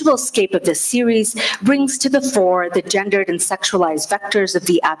 The visual scape of this series brings to the fore the gendered and sexualized vectors of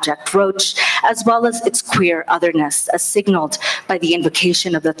the abject roach, as well as its queer otherness, as signaled by the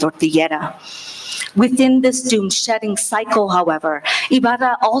invocation of the tortillera. Within this doomed shedding cycle, however,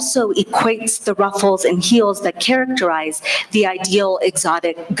 Ibarra also equates the ruffles and heels that characterize the ideal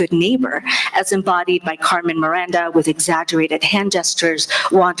exotic good neighbor, as embodied by Carmen Miranda with exaggerated hand gestures,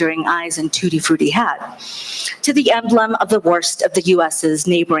 wandering eyes, and tutti-frutti hat, to the emblem of the worst of the U.S.'s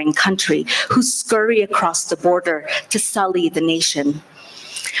neighboring country, who scurry across the border to sully the nation.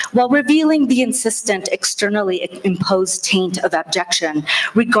 While revealing the insistent externally imposed taint of abjection,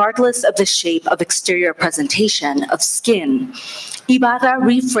 regardless of the shape of exterior presentation of skin, Ibarra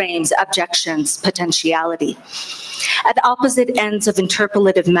reframes abjection's potentiality. At opposite ends of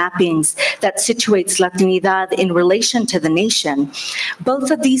interpolative mappings that situates Latinidad in relation to the nation,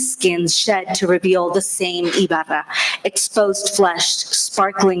 both of these skins shed to reveal the same Ibarra, exposed flesh,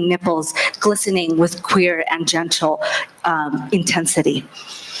 sparkling nipples, glistening with queer and gentle intensity.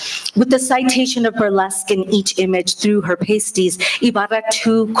 With the citation of burlesque in each image through her pasties, Ibarra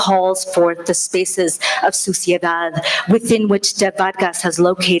too calls forth the spaces of suciedad within which De Vargas has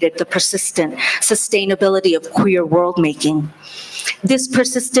located the persistent sustainability of queer world-making. This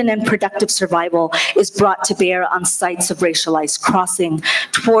persistent and productive survival is brought to bear on sites of racialized crossing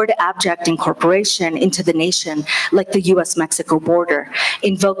toward abject incorporation into the nation, like the U.S.-Mexico border,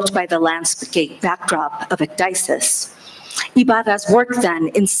 invoked by the landscape backdrop of Ecdysis. Ibarra's work then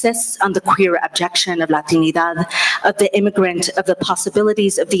insists on the queer abjection of Latinidad, of the immigrant, of the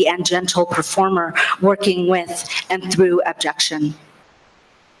possibilities of the angelical performer working with and through abjection.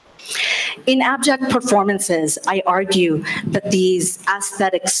 In abject performances, I argue that these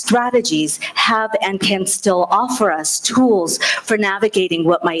aesthetic strategies have and can still offer us tools for navigating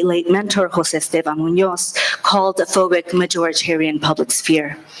what my late mentor, Jose Esteban Munoz, called a phobic majoritarian public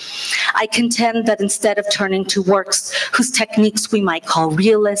sphere. I contend that instead of turning to works whose techniques we might call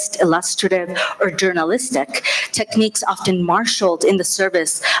realist, illustrative, or journalistic, techniques often marshaled in the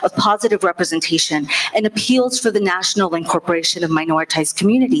service of positive representation and appeals for the national incorporation of minoritized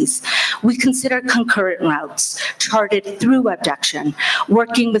communities, we consider concurrent routes charted through abjection,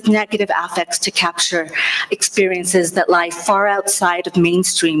 working with negative affects to capture experiences that lie far outside of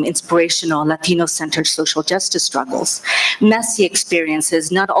mainstream inspirational Latino-centered social justice struggles, messy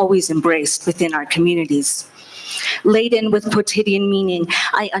experiences not always embraced within our communities. Laden with quotidian meaning,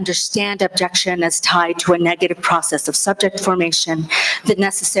 I understand abjection as tied to a negative process of subject formation, the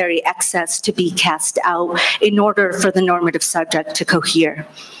necessary excess to be cast out in order for the normative subject to cohere.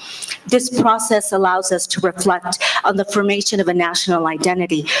 This process allows us to reflect on the formation of a national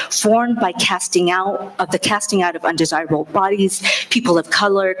identity formed by casting out of undesirable bodies, people of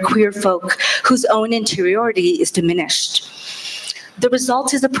color, queer folk, whose own interiority is diminished. The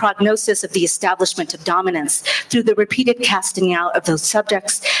result is a prognosis of the establishment of dominance through the repeated casting out of those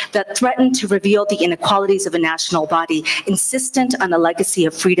subjects that threaten to reveal the inequalities of a national body insistent on a legacy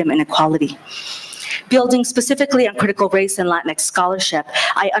of freedom and equality. Building specifically on critical race and Latinx scholarship,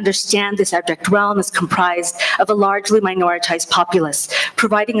 I understand this abject realm is comprised of a largely minoritized populace,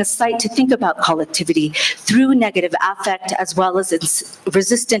 providing a site to think about collectivity through negative affect as well as its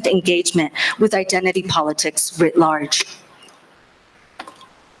resistant engagement with identity politics writ large.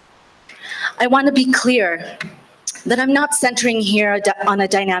 I want to be clear that I'm not centering here on a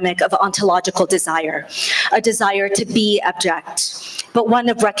dynamic of ontological desire, a desire to be abject, but one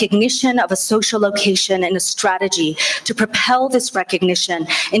of recognition of a social location and a strategy to propel this recognition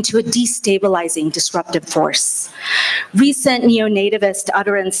into a destabilizing disruptive force. Recent neo-nativist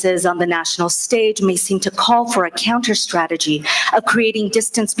utterances on the national stage may seem to call for a counter-strategy of creating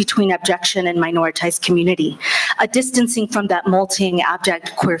distance between abjection and minoritized community, a distancing from that molting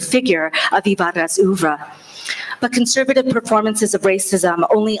abject queer figure of Ibarra's oeuvre. But conservative performances of racism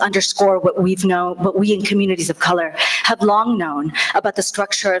only underscore what we in communities of color have long known about the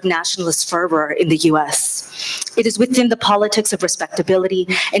structure of nationalist fervor in the US. It is within the politics of respectability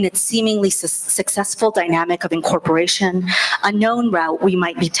and its seemingly successful dynamic of incorporation, a known route we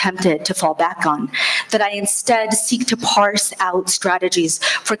might be tempted to fall back on, that I instead seek to parse out strategies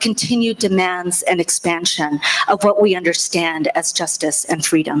for continued demands and expansion of what we understand as justice and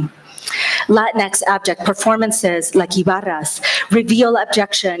freedom. Latinx abject performances like Ibarra's reveal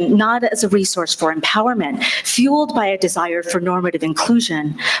abjection not as a resource for empowerment, fueled by a desire for normative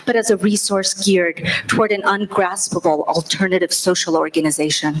inclusion, but as a resource geared toward an ungraspable alternative social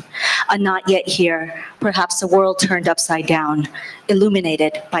organization, a not yet here, perhaps a world turned upside down,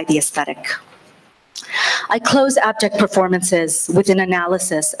 illuminated by the aesthetic. I close abject performances with an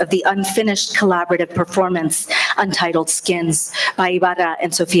analysis of the unfinished collaborative performance Untitled Skins by Ibarra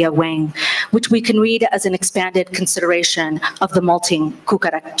and Sofia Wang, which we can read as an expanded consideration of the molting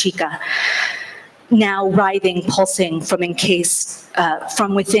cucarachica, now writhing, pulsing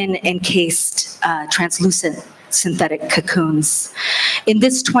from within encased translucent synthetic cocoons. In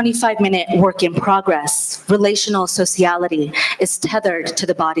this 25-minute work in progress, relational sociality is tethered to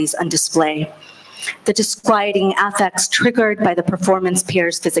the bodies on display. The disquieting affects triggered by the performance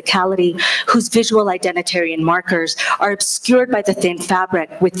pair's physicality, whose visual identitarian markers are obscured by the thin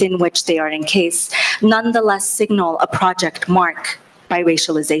fabric within which they are encased, nonetheless signal a project mark by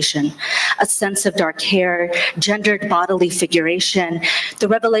racialization, a sense of dark hair, gendered bodily figuration, the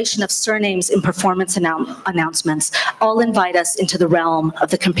revelation of surnames in performance announcements, all invite us into the realm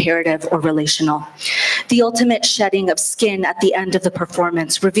of the comparative or relational. The ultimate shedding of skin at the end of the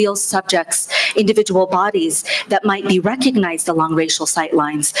performance reveals subjects, individual bodies that might be recognized along racial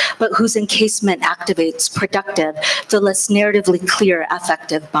sightlines, but whose encasement activates productive, the less narratively clear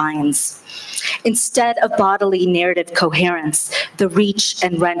affective binds. Instead of bodily narrative coherence, the reach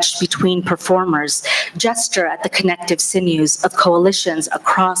and wrench between performers gesture at the connective sinews of coalitions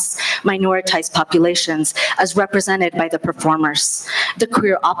across minoritized populations as represented by the performers, the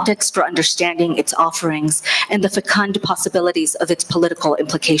queer optics for understanding its offerings, and the fecund possibilities of its political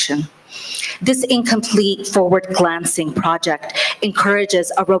implication. This incomplete forward-glancing project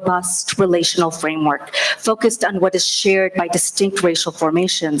encourages a robust relational framework focused on what is shared by distinct racial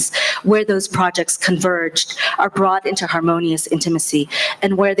formations, where those projects converged, are brought into harmonious intimacy,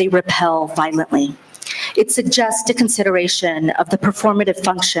 and where they repel violently. it suggests a consideration of the performative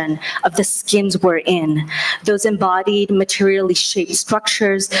function of the skins we're in, those embodied, materially shaped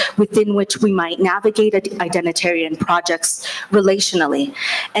structures within which we might navigate identitarian projects relationally,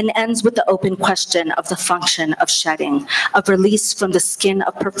 and ends with the open question of the function of shedding, of release from the skin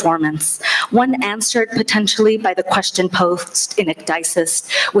of performance, one answered potentially by the question posed in ecdysis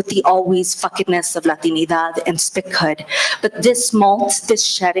with the always fuckedness of Latinidad and spickhood. But this molt, this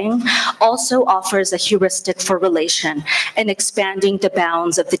shedding, also offers a heuristic for relation and expanding the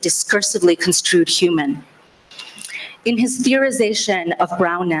bounds of the discursively construed human. In his theorization of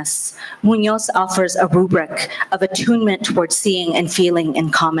brownness, Muñoz offers a rubric of attunement toward seeing and feeling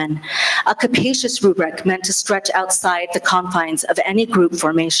in common, a capacious rubric meant to stretch outside the confines of any group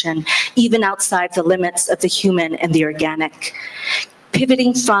formation, even outside the limits of the human and the organic.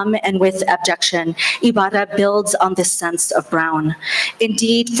 Pivoting from and with abjection, Ibarra builds on this sense of brown.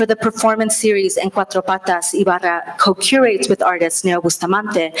 Indeed, for the performance series En Cuatro Patas, Ibarra co-curates with artist Neo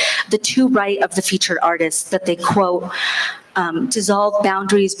Bustamante the two right of the featured artists that they quote, dissolve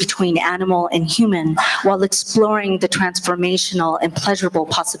boundaries between animal and human while exploring the transformational and pleasurable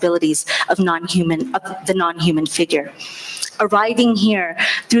possibilities of the non-human figure. Arriving here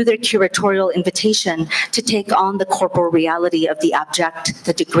through their curatorial invitation to take on the corporal reality of the abject,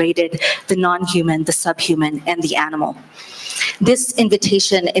 the degraded, the non-human, the subhuman, and the animal. This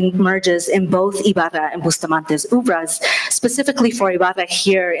invitation emerges in both Ibarra and Bustamante's obras, specifically for Ibarra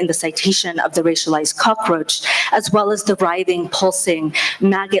here in the citation of the racialized cockroach, as well as the writhing, pulsing,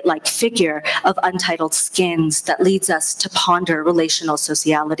 maggot-like figure of untitled skins that leads us to ponder relational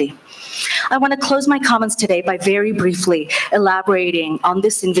sociality. I want to close my comments today by very briefly elaborating on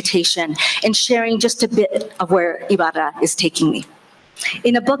this invitation and sharing just a bit of where Ibarra is taking me.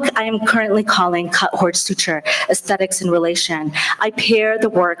 In a book I am currently calling Cut Horde Suture, Aesthetics and Relation, I pair the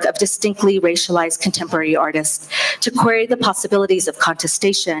work of distinctly racialized contemporary artists to query the possibilities of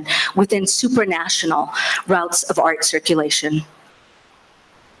contestation within supranational routes of art circulation.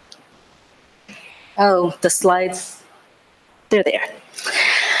 Oh, the slides, they're there.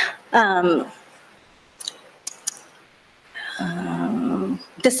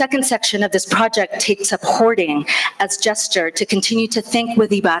 The second section of this project takes up hoarding as gesture to continue to think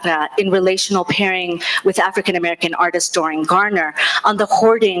with Ibarra in relational pairing with African-American artist Doreen Garner on the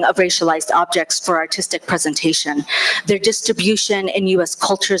hoarding of racialized objects for artistic presentation, their distribution in U.S.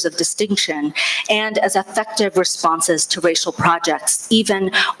 cultures of distinction, and as effective responses to racial projects,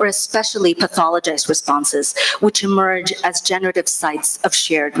 even or especially pathologized responses, which emerge as generative sites of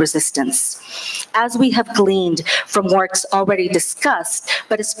shared resistance. As we have gleaned from works already discussed,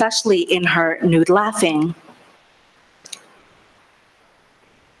 but especially in her Nude Laughing,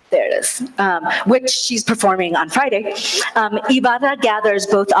 there it is, which she's performing on Friday. Ibarra gathers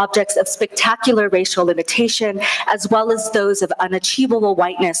both objects of spectacular racial limitation as well as those of unachievable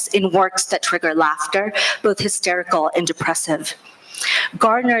whiteness in works that trigger laughter, both hysterical and depressive.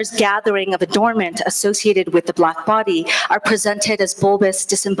 Garner's gathering of adornment associated with the Black body are presented as bulbous,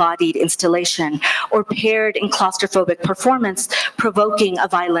 disembodied installation, or paired in claustrophobic performance, provoking a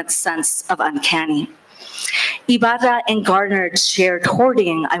violent sense of uncanny. Ibarra and Garner's shared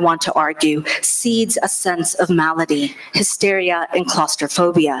hoarding, I want to argue, seeds a sense of malady, hysteria, and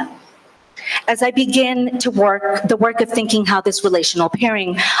claustrophobia. As I begin to the work of thinking how this relational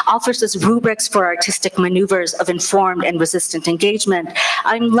pairing offers us rubrics for artistic maneuvers of informed and resistant engagement,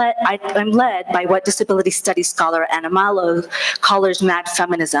 I'm led by what disability studies scholar Anna Malo calls mad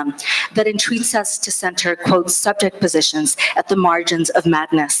feminism, that entreats us to center, quote, subject positions at the margins of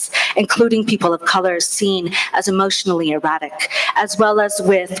madness, including people of color seen as emotionally erratic, as well as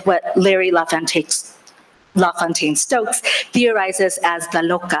with what Larry LaFontaine Stokes theorizes as the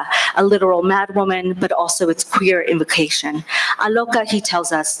loca, a literal madwoman, but also its queer invocation. A loca, he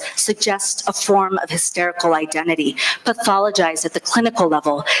tells us, suggests a form of hysterical identity, pathologized at the clinical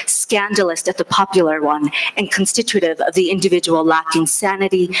level, scandalous at the popular one, and constitutive of the individual lacking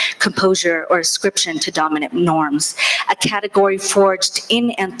sanity, composure, or ascription to dominant norms, a category forged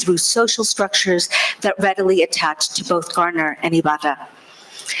in and through social structures that readily attach to both Garner and Ibarra.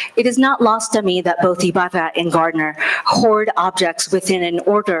 It is not lost on me that both Ibarra and Garner hoard objects within an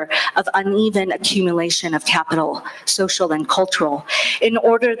order of uneven accumulation of capital, social and cultural, in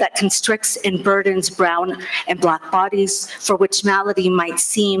order that constricts and burdens brown and Black bodies, for which malady might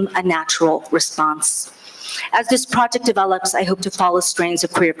seem a natural response. As this project develops, I hope to follow strains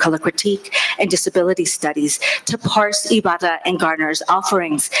of queer color critique and disability studies, to parse Ibarra and Garner's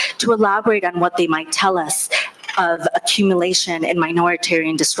offerings, to elaborate on what they might tell us, of accumulation and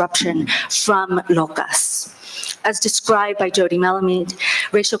minoritarian disruption from locus. As described by Jody Melamede,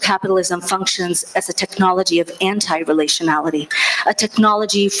 racial capitalism functions as a technology of anti-relationality, a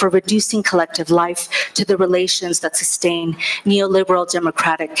technology for reducing collective life to the relations that sustain neoliberal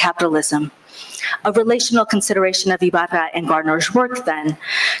democratic capitalism. A relational consideration of Ibarra and Gardner's work, then,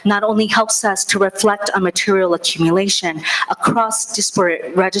 not only helps us to reflect on material accumulation across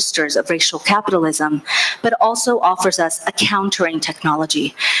disparate registers of racial capitalism, but also offers us a countering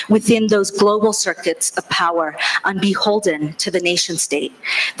technology within those global circuits of power unbeholden to the nation state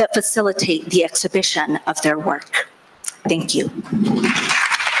that facilitate the exhibition of their work. Thank you.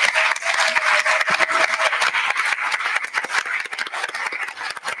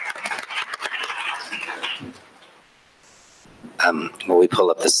 When we pull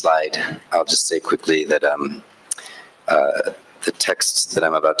up the slide, I'll just say quickly that the text that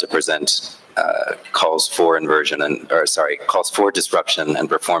I'm about to present calls for disruption and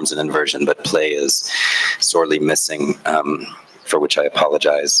performs an inversion, but play is sorely missing, for which I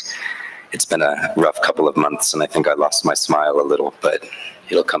apologize. It's been a rough couple of months, and I think I lost my smile a little, but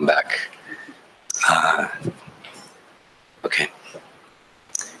it'll come back. Okay.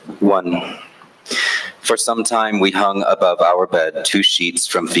 1. For some time, we hung above our bed 2 sheets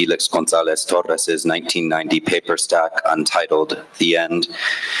from Felix Gonzalez Torres's 1990 paper stack untitled The End.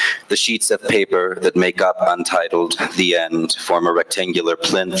 The sheets of paper that make up untitled The End form a rectangular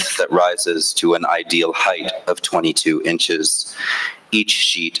plinth that rises to an ideal height of 22 inches. Each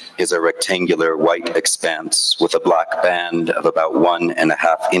sheet is a rectangular white expanse with a black band of about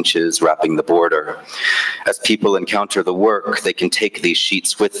 1.5 inches wrapping the border. As people encounter the work, they can take these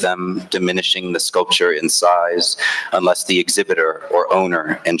sheets with them, diminishing the sculpture in size unless the exhibitor or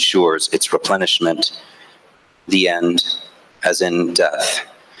owner ensures its replenishment. The end, as in death.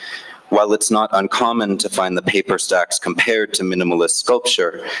 While it's not uncommon to find the paper stacks compared to minimalist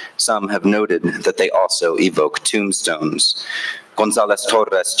sculpture, some have noted that they also evoke tombstones. Gonzalez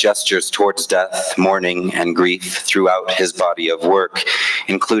Torres gestures towards death, mourning, and grief throughout his body of work,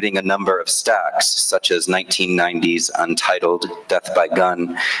 including a number of stacks, such as 1990's Untitled Death by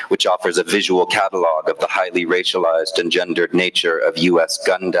Gun, which offers a visual catalog of the highly racialized and gendered nature of U.S.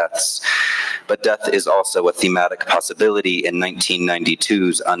 gun deaths. But death is also a thematic possibility in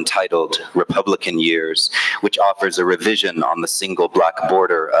 1992's Untitled Republican Years, which offers a revision on the single black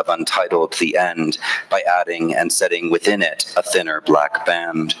border of Untitled The End by adding and setting within it a thinner black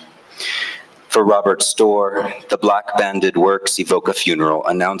band. For Robert Storr, the black-banded works evoke a funeral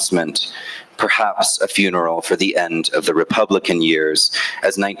announcement, perhaps a funeral for the end of the Republican years,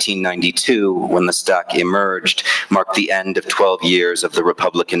 as 1992, when the stack emerged, marked the end of 12 years of the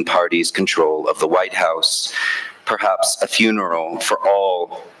Republican Party's control of the White House. Perhaps a funeral for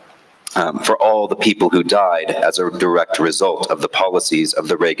all the people who died as a direct result of the policies of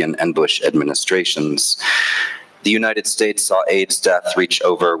the Reagan and Bush administrations. The United States saw AIDS death reach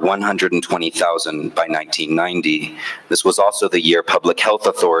over 120,000 by 1990. This was also the year public health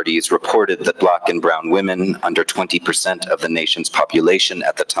authorities reported that Black and brown women, under 20% of the nation's population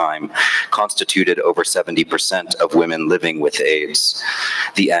at the time, constituted over 70% of women living with AIDS.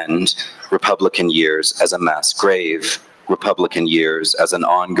 The end, Republican years as a mass grave. Republican years as an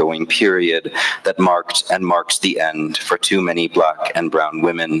ongoing period that marked and marks the end for too many Black and brown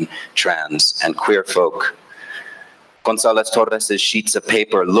women, trans, and queer folk. Gonzalez Torres's sheets of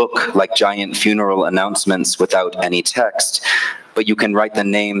paper look like giant funeral announcements without any text, but you can write the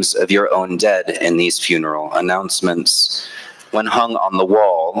names of your own dead in these funeral announcements. When hung on the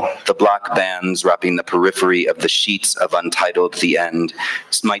wall, the black bands wrapping the periphery of the sheets of Untitled The End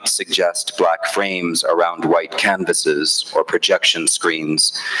might suggest black frames around white canvases or projection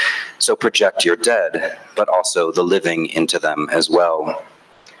screens. So project your dead, but also the living into them as well.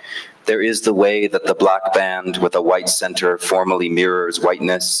 There is the way that the black band with a white center formally mirrors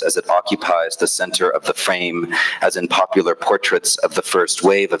whiteness as it occupies the center of the frame, as in popular portraits of the first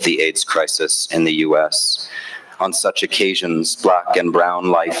wave of the AIDS crisis in the US. On such occasions, Black and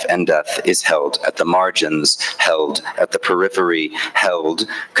brown life and death is held at the margins, held at the periphery, held,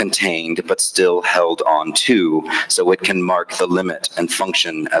 contained, but still held on to, so it can mark the limit and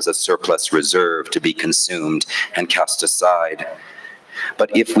function as a surplus reserve to be consumed and cast aside.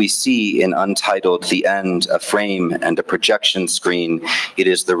 But if we see in Untitled The End a frame and a projection screen, it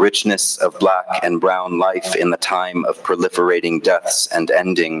is the richness of Black and brown life in the time of proliferating deaths and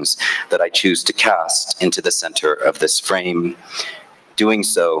endings that I choose to cast into the center of this frame. Doing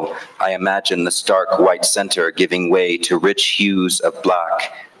so, I imagine the stark white center giving way to rich hues of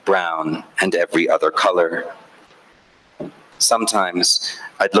black, brown, and every other color. Sometimes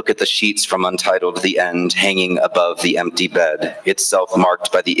I'd look at the sheets from Untitled The End hanging above the empty bed, itself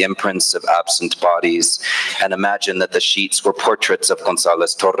marked by the imprints of absent bodies, and imagine that the sheets were portraits of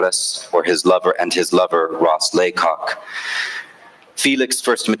González Torres or his lover, Ross Laycock. Felix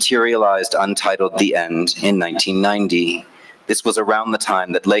first materialized Untitled The End in 1990. This was around the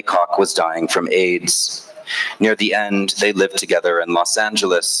time that Laycock was dying from AIDS. Near the end, they lived together in Los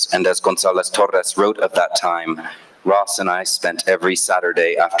Angeles, and as González Torres wrote of that time, Ross and I spent every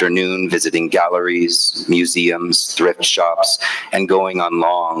Saturday afternoon visiting galleries, museums, thrift shops, and going on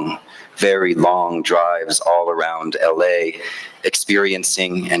long, very long drives all around LA,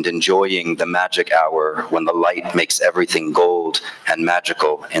 experiencing and enjoying the magic hour when the light makes everything gold and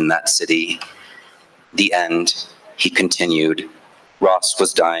magical in that city. The end, he continued. Ross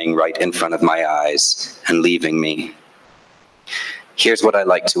was dying right in front of my eyes and leaving me. Here's what I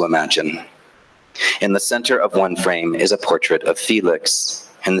like to imagine. In the center of one frame is a portrait of Felix.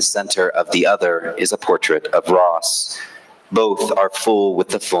 In the center of the other is a portrait of Ross. Both are full with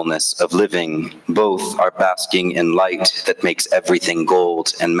the fullness of living. Both are basking in light that makes everything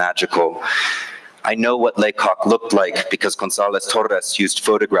gold and magical. I know what Laycock looked like because González Torres used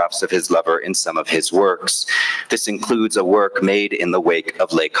photographs of his lover in some of his works. This includes a work made in the wake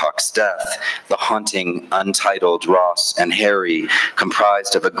of Laycock's death, the haunting, untitled Ross and Harry,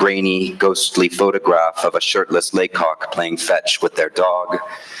 comprised of a grainy, ghostly photograph of a shirtless Laycock playing fetch with their dog.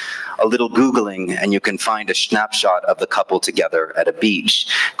 A little Googling, and you can find a snapshot of the couple together at a beach.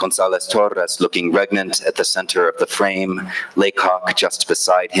 González Torres looking regnant at the center of the frame, Laycock just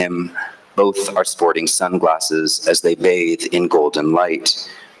beside him. Both are sporting sunglasses as they bathe in golden light.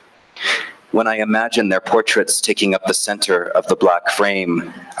 When I imagine their portraits taking up the center of the black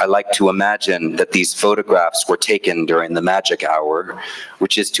frame, I like to imagine that these photographs were taken during the magic hour,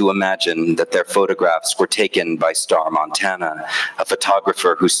 which is to imagine that their photographs were taken by Star Montana, a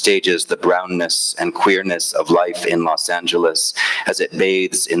photographer who stages the brownness and queerness of life in Los Angeles as it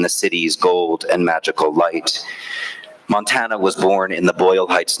bathes in the city's gold and magical light. Montana was born in the Boyle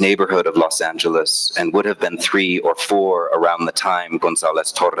Heights neighborhood of Los Angeles and would have been 3 or 4 around the time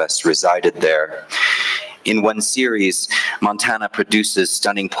González Torres resided there. In one series, Montana produces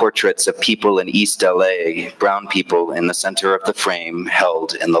stunning portraits of people in East LA, brown people in the center of the frame,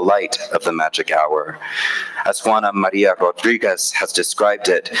 held in the light of the magic hour. As Juana Maria Rodriguez has described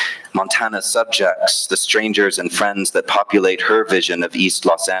it, Montana's subjects, the strangers and friends that populate her vision of East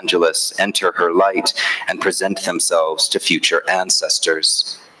Los Angeles, enter her light and present themselves to future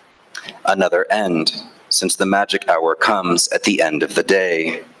ancestors. Another end, since the magic hour comes at the end of the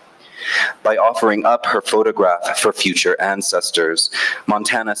day. By offering up her photograph for future ancestors,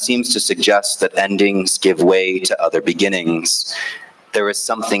 Montana seems to suggest that endings give way to other beginnings. There is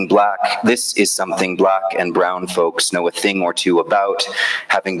something black, this is something black and brown folks know a thing or two about,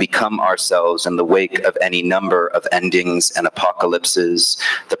 having become ourselves in the wake of any number of endings and apocalypses,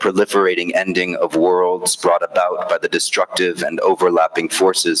 the proliferating ending of worlds brought about by the destructive and overlapping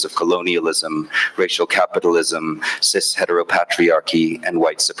forces of colonialism, racial capitalism, cis-heteropatriarchy, and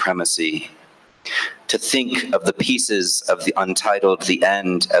white supremacy. To think of the pieces of the Untitled The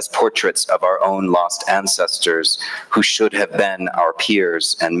End as portraits of our own lost ancestors who should have been our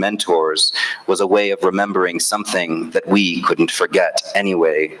peers and mentors was a way of remembering something that we couldn't forget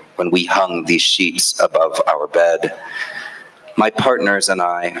anyway when we hung these sheets above our bed. My partners and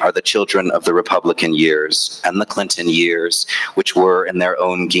I are the children of the Republican years and the Clinton years, which were in their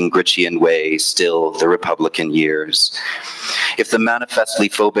own Gingrichian way still the Republican years. If the manifestly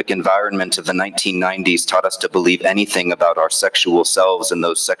phobic environment of the 1990s taught us to believe anything about our sexual selves in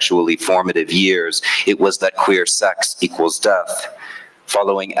those sexually formative years, it was that queer sex equals death.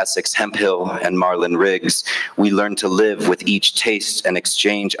 Following Essex Hemphill and Marlon Riggs, we learned to live with each taste and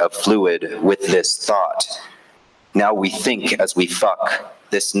exchange of fluid with this thought. Now we think as we fuck,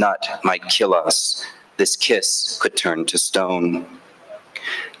 this nut might kill us. This kiss could turn to stone.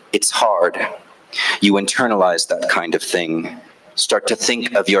 It's hard. You internalize that kind of thing. Start to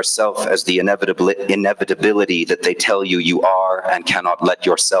think of yourself as the inevitability that they tell you you are and cannot let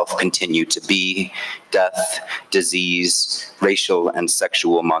yourself continue to be. Death, disease, racial and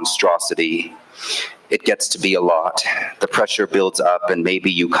sexual monstrosity. It gets to be a lot. The pressure builds up and maybe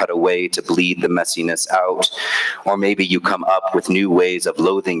you cut away to bleed the messiness out. Or maybe you come up with new ways of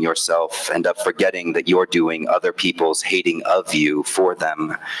loathing yourself and of forgetting that you're doing other people's hating of you for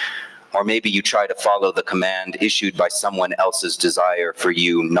them. Or maybe you try to follow the command issued by someone else's desire for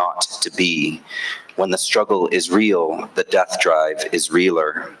you not to be. When the struggle is real, the death drive is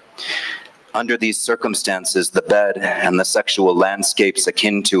realer. Under these circumstances, the bed and the sexual landscapes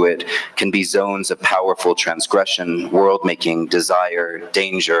akin to it can be zones of powerful transgression, world-making, desire,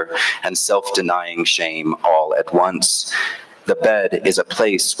 danger, and self-denying shame all at once. The bed is a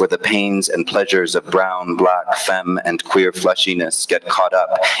place where the pains and pleasures of brown, black, femme, and queer fleshiness get caught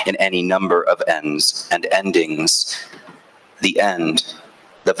up in any number of ends and endings. The end,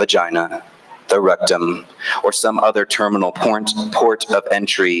 the vagina, the rectum, or some other terminal port of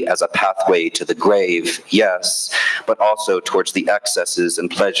entry as a pathway to the grave, yes, but also towards the excesses and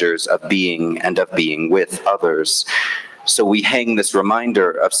pleasures of being and of being with others. So we hang this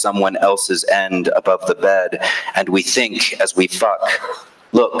reminder of someone else's end above the bed, and we think as we fuck,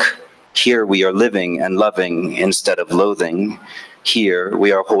 look, here we are living and loving instead of loathing. Here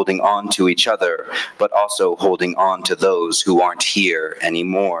we are holding on to each other, but also holding on to those who aren't here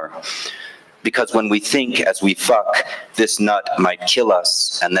anymore. Because when we think as we fuck, this nut might kill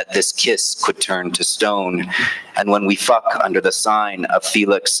us, and that this kiss could turn to stone. And when we fuck under the sign of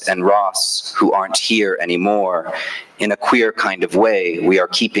Felix and Ross, who aren't here anymore, in a queer kind of way, we are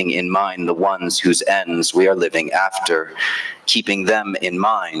keeping in mind the ones whose ends we are living after. Keeping them in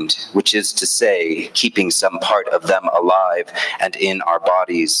mind, which is to say, keeping some part of them alive and in our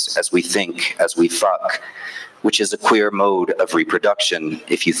bodies as we think, as we fuck. Which is a queer mode of reproduction,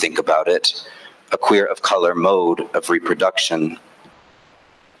 if you think about it, a queer of color mode of reproduction.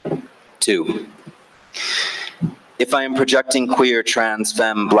 2. If I am projecting queer, trans,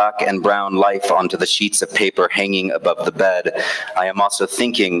 femme, black, and brown life onto the sheets of paper hanging above the bed, I am also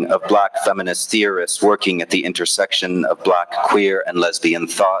thinking of black feminist theorists working at the intersection of black, queer, and lesbian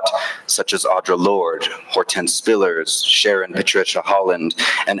thought, such as Audre Lorde, Hortense Spillers, Sharon Patricia Holland,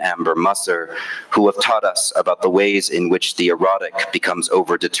 and Amber Musser, who have taught us about the ways in which the erotic becomes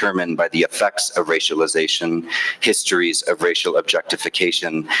overdetermined by the effects of racialization, histories of racial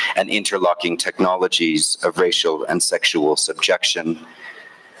objectification, and interlocking technologies of racial and sexual subjection.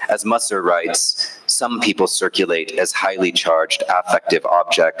 As Musser writes, some people circulate as highly charged affective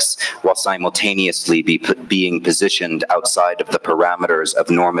objects while simultaneously being positioned outside of the parameters of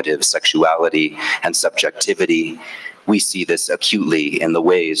normative sexuality and subjectivity. We see this acutely in the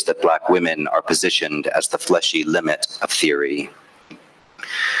ways that Black women are positioned as the fleshy limit of theory.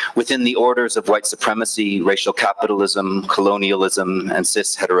 Within the orders of white supremacy, racial capitalism, colonialism, and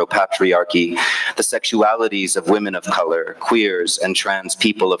cis heteropatriarchy, the sexualities of women of color, queers, and trans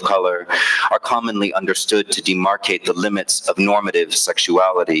people of color are commonly understood to demarcate the limits of normative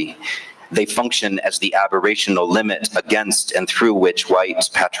sexuality. They function as the aberrational limit against and through which white,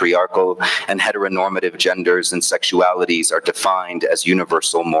 patriarchal, and heteronormative genders and sexualities are defined as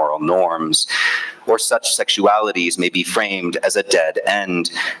universal moral norms. Or such sexualities may be framed as a dead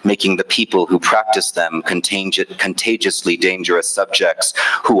end, making the people who practice them contagiously dangerous subjects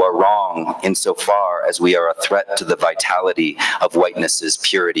who are wrong insofar as we are a threat to the vitality of whiteness's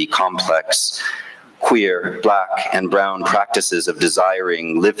purity complex. Queer, black, and brown practices of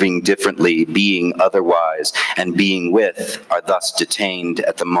desiring, living differently, being otherwise, and being with are thus detained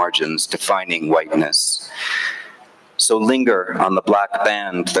at the margins, defining whiteness. So linger on the black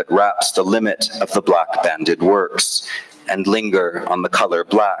band that wraps the limit of the black banded works, and linger on the color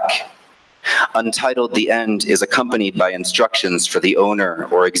black. Untitled The End is accompanied by instructions for the owner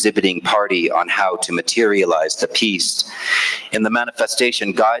or exhibiting party on how to materialize the piece. In the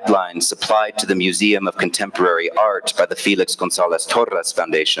manifestation guidelines supplied to the Museum of Contemporary Art by the Felix Gonzalez Torres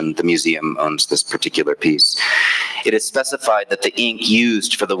Foundation, the museum owns this particular piece, it is specified that the ink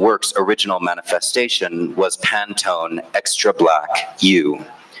used for the work's original manifestation was Pantone Extra Black U.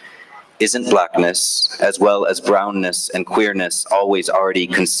 Isn't blackness, as well as brownness and queerness, always already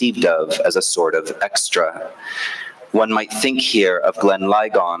conceived of as a sort of extra? One might think here of Glenn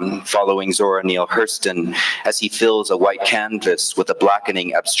Ligon following Zora Neale Hurston as he fills a white canvas with a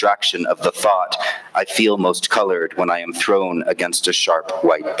blackening abstraction of the thought, I feel most colored when I am thrown against a sharp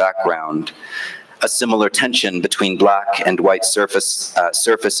white background. A similar tension between black and white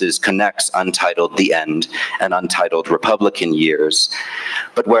surfaces connects Untitled The End and Untitled Republican Years.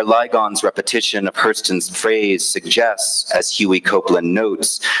 But where Ligon's repetition of Hurston's phrase suggests, as Huey Copeland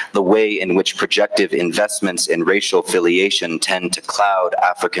notes, the way in which projective investments in racial filiation tend to cloud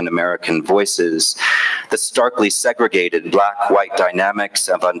African-American voices, the starkly segregated black-white dynamics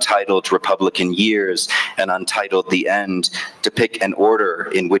of Untitled Republican Years and Untitled The End depict an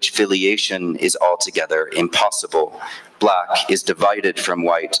order in which filiation is altogether impossible. Black is divided from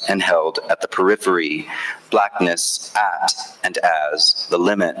white and held at the periphery. Blackness at and as the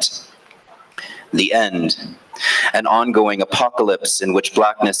limit. The end. An ongoing apocalypse in which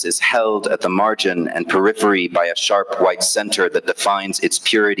blackness is held at the margin and periphery by a sharp white center that defines its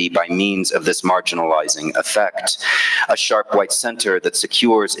purity by means of this marginalizing effect. A sharp white center that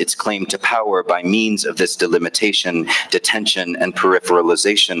secures its claim to power by means of this delimitation, detention, and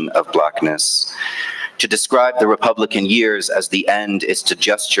peripheralization of blackness. To describe the Republican years as the end is to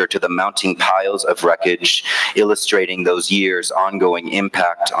gesture to the mounting piles of wreckage, illustrating those years' ongoing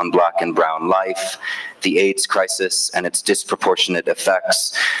impact on Black and brown life, the AIDS crisis and its disproportionate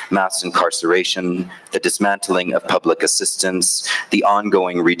effects, mass incarceration, the dismantling of public assistance, the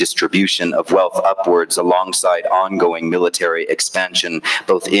ongoing redistribution of wealth upwards alongside ongoing military expansion,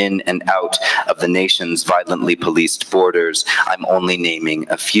 both in and out of the nation's violently policed borders. I'm only naming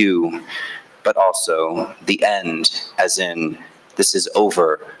a few. But also the end, as in, this is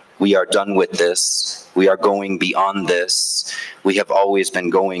over. We are done with this. We are going beyond this. We have always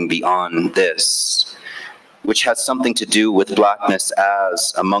been going beyond this, which has something to do with blackness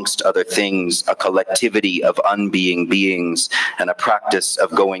as, amongst other things, a collectivity of unbeing beings and a practice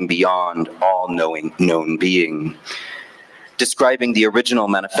of going beyond all known being. Describing the original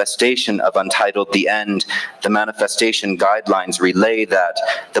manifestation of Untitled The End, the manifestation guidelines relay that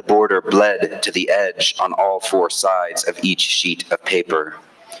the border bled to the edge on all four sides of each sheet of paper.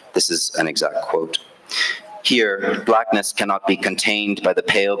 This is an exact quote. Here, blackness cannot be contained by the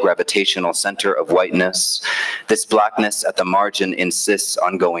pale gravitational center of whiteness. This blackness at the margin insists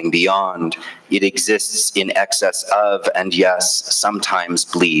on going beyond. It exists in excess of, and yes, sometimes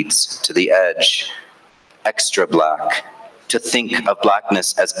bleeds to the edge. Extra black. To think of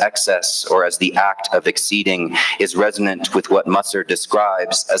blackness as excess or as the act of exceeding is resonant with what Musser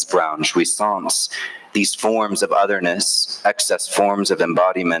describes as brown jouissance. These forms of otherness, excess forms of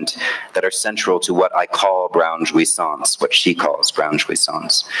embodiment that are central to what I call brown jouissance, what she calls brown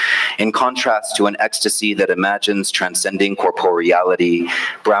jouissance. In contrast to an ecstasy that imagines transcending corporeality,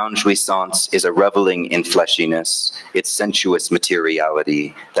 brown jouissance is a reveling in fleshiness, its sensuous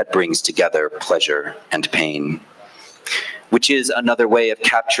materiality that brings together pleasure and pain. Which is another way of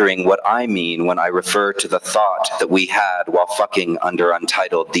capturing what I mean when I refer to the thought that we had while fucking under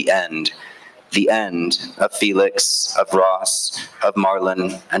Untitled The End. The end of Felix, of Ross, of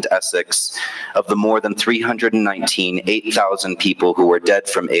Marlon and Essex, of the more than 319, 8,000 people who were dead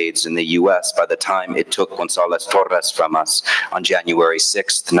from AIDS in the US by the time it took González Torres from us on January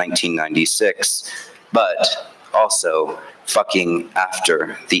 6th, 1996. But also fucking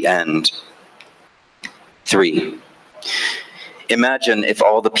after the end. 3. Imagine if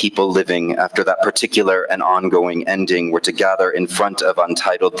all the people living after that particular and ongoing ending were to gather in front of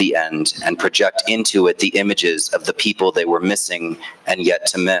Untitled The End and project into it the images of the people they were missing and yet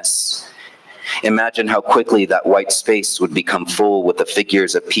to miss. Imagine how quickly that white space would become full with the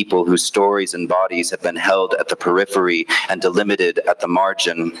figures of people whose stories and bodies have been held at the periphery and delimited at the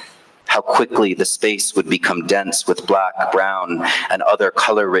margin. How quickly the space would become dense with black, brown, and other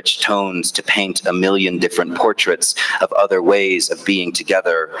color-rich tones to paint a million different portraits of other ways of being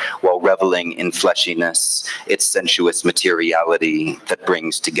together while reveling in fleshiness, its sensuous materiality that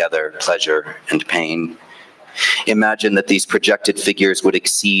brings together pleasure and pain. Imagine that these projected figures would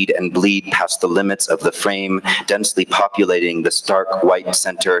exceed and bleed past the limits of the frame, densely populating the stark white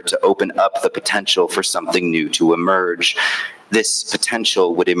center to open up the potential for something new to emerge. This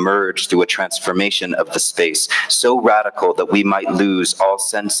potential would emerge through a transformation of the space so radical that we might lose all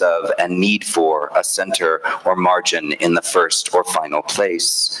sense of and need for a center or margin in the first or final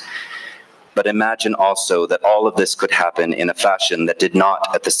place. But imagine also that all of this could happen in a fashion that did not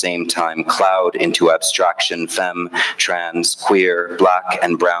at the same time cloud into abstraction femme, trans, queer, black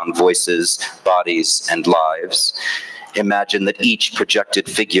and brown voices, bodies, and lives. Imagine that each projected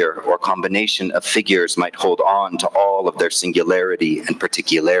figure or combination of figures might hold on to all of their singularity and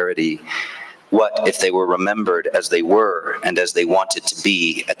particularity. What if they were remembered as they were and as they wanted to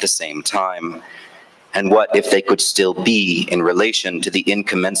be at the same time? And what if they could still be in relation to the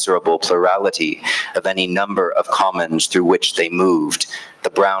incommensurable plurality of any number of commons through which they moved? The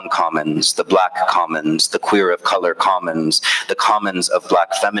brown commons, the black commons, the queer of color commons, the commons of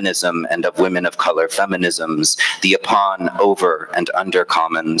black feminism and of women of color feminisms, the upon, over, and under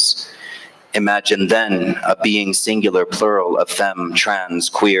commons. Imagine then a being singular plural of femme, trans,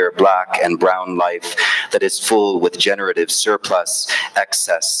 queer, black, and brown life that is full with generative surplus,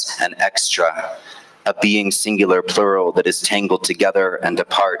 excess, and extra. A being singular plural that is tangled together and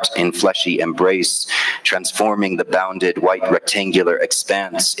apart in fleshy embrace, transforming the bounded white rectangular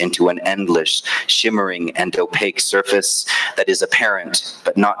expanse into an endless, shimmering and opaque surface that is apparent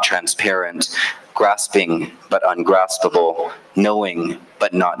but not transparent, grasping but ungraspable, knowing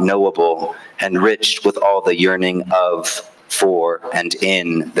but not knowable, enriched with all the yearning of, for, and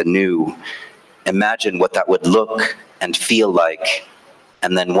in the new. Imagine what that would look and feel like,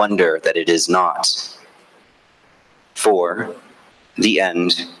 and then wonder that it is not. For the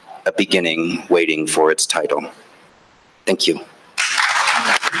end, a beginning waiting for its title. Thank you.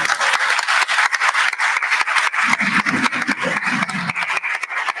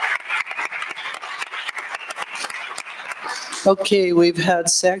 Okay, we've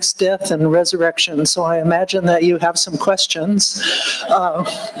had sex, death, and resurrection, so I imagine that you have some questions. I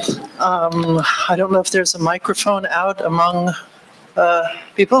don't know if there's a microphone out among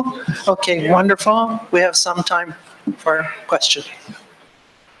people. Okay, wonderful. We have some time for questions.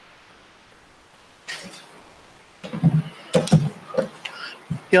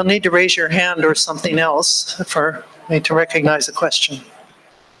 You'll need to raise your hand or something else for me to recognize a question.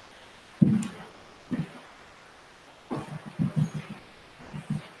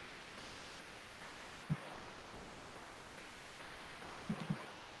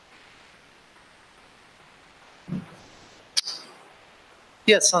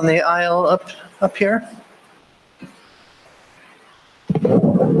 Yes, on the aisle up here.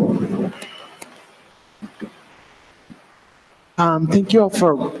 Thank you all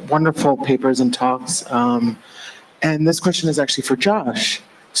for wonderful papers and talks. And this question is actually for Josh.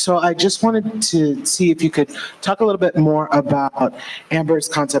 So I just wanted to see if you could talk a little bit more about Amber's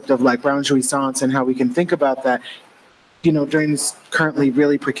concept of like brown jouissance and how we can think about that, you know, during this currently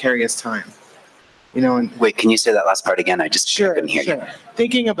really precarious time. You know, and Wait, can you say that last part again? I just couldn't hear you.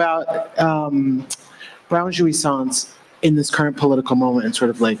 Thinking about brown jouissance in this current political moment and sort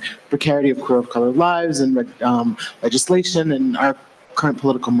of like precarity of queer of color lives and legislation and our current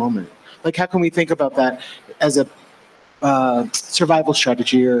political moment. Like, how can we think about that as a survival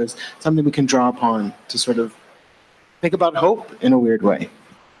strategy or as something we can draw upon to sort of think about hope in a weird way?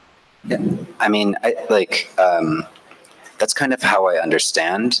 Yeah. I mean, that's kind of how I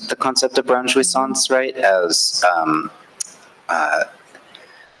understand the concept of brown jouissance, right? As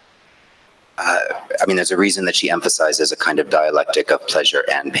I mean, there's a reason that she emphasizes a kind of dialectic of pleasure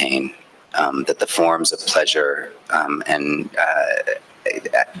and pain, that the forms of pleasure and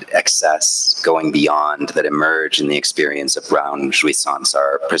excess going beyond that emerge in the experience of brown jouissance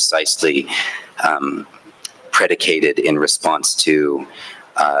are precisely predicated in response to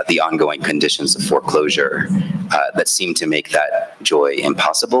the ongoing conditions of foreclosure that seem to make that joy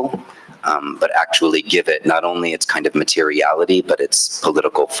impossible, but actually give it not only its kind of materiality, but its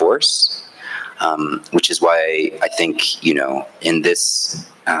political force. Which is why I think, you know, in this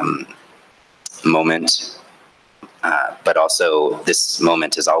moment, but also this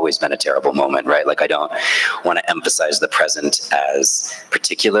moment has always been a terrible moment, right? Like, I don't want to emphasize the present as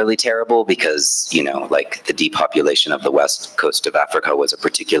particularly terrible because, you know, like the depopulation of the west coast of Africa was a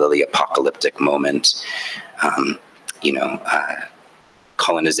particularly apocalyptic moment. You know,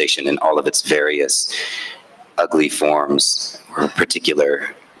 colonization in all of its various ugly forms were a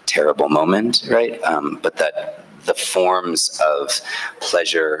particular terrible moment, right? But that the forms of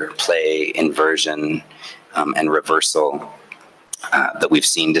pleasure, play, inversion, and reversal that we've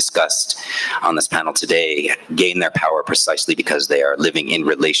seen discussed on this panel today gain their power precisely because they are living in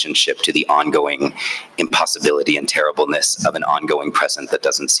relationship to the ongoing impossibility and terribleness of an ongoing present that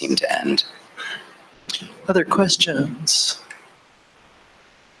doesn't seem to end. Other questions?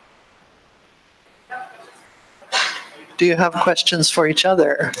 Do you have questions for each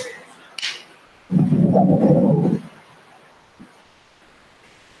other?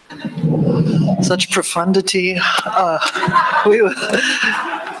 Such profundity.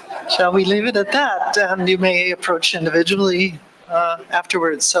 Shall we leave it at that? And you may approach individually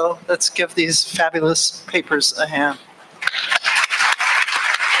afterwards. So let's give these fabulous papers a hand.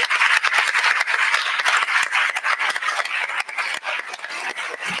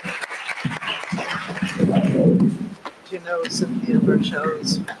 Do you know Cynthia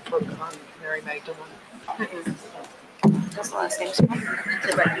Burchell's book on Mary Magdalene? What's the last name?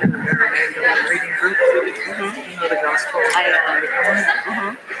 Reading group. You know the gospel.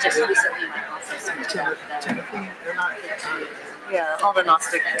 Just recently, my office. Timothy, they're not. Yeah, all the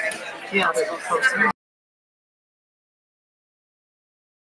Gnostic. Yeah, they're close.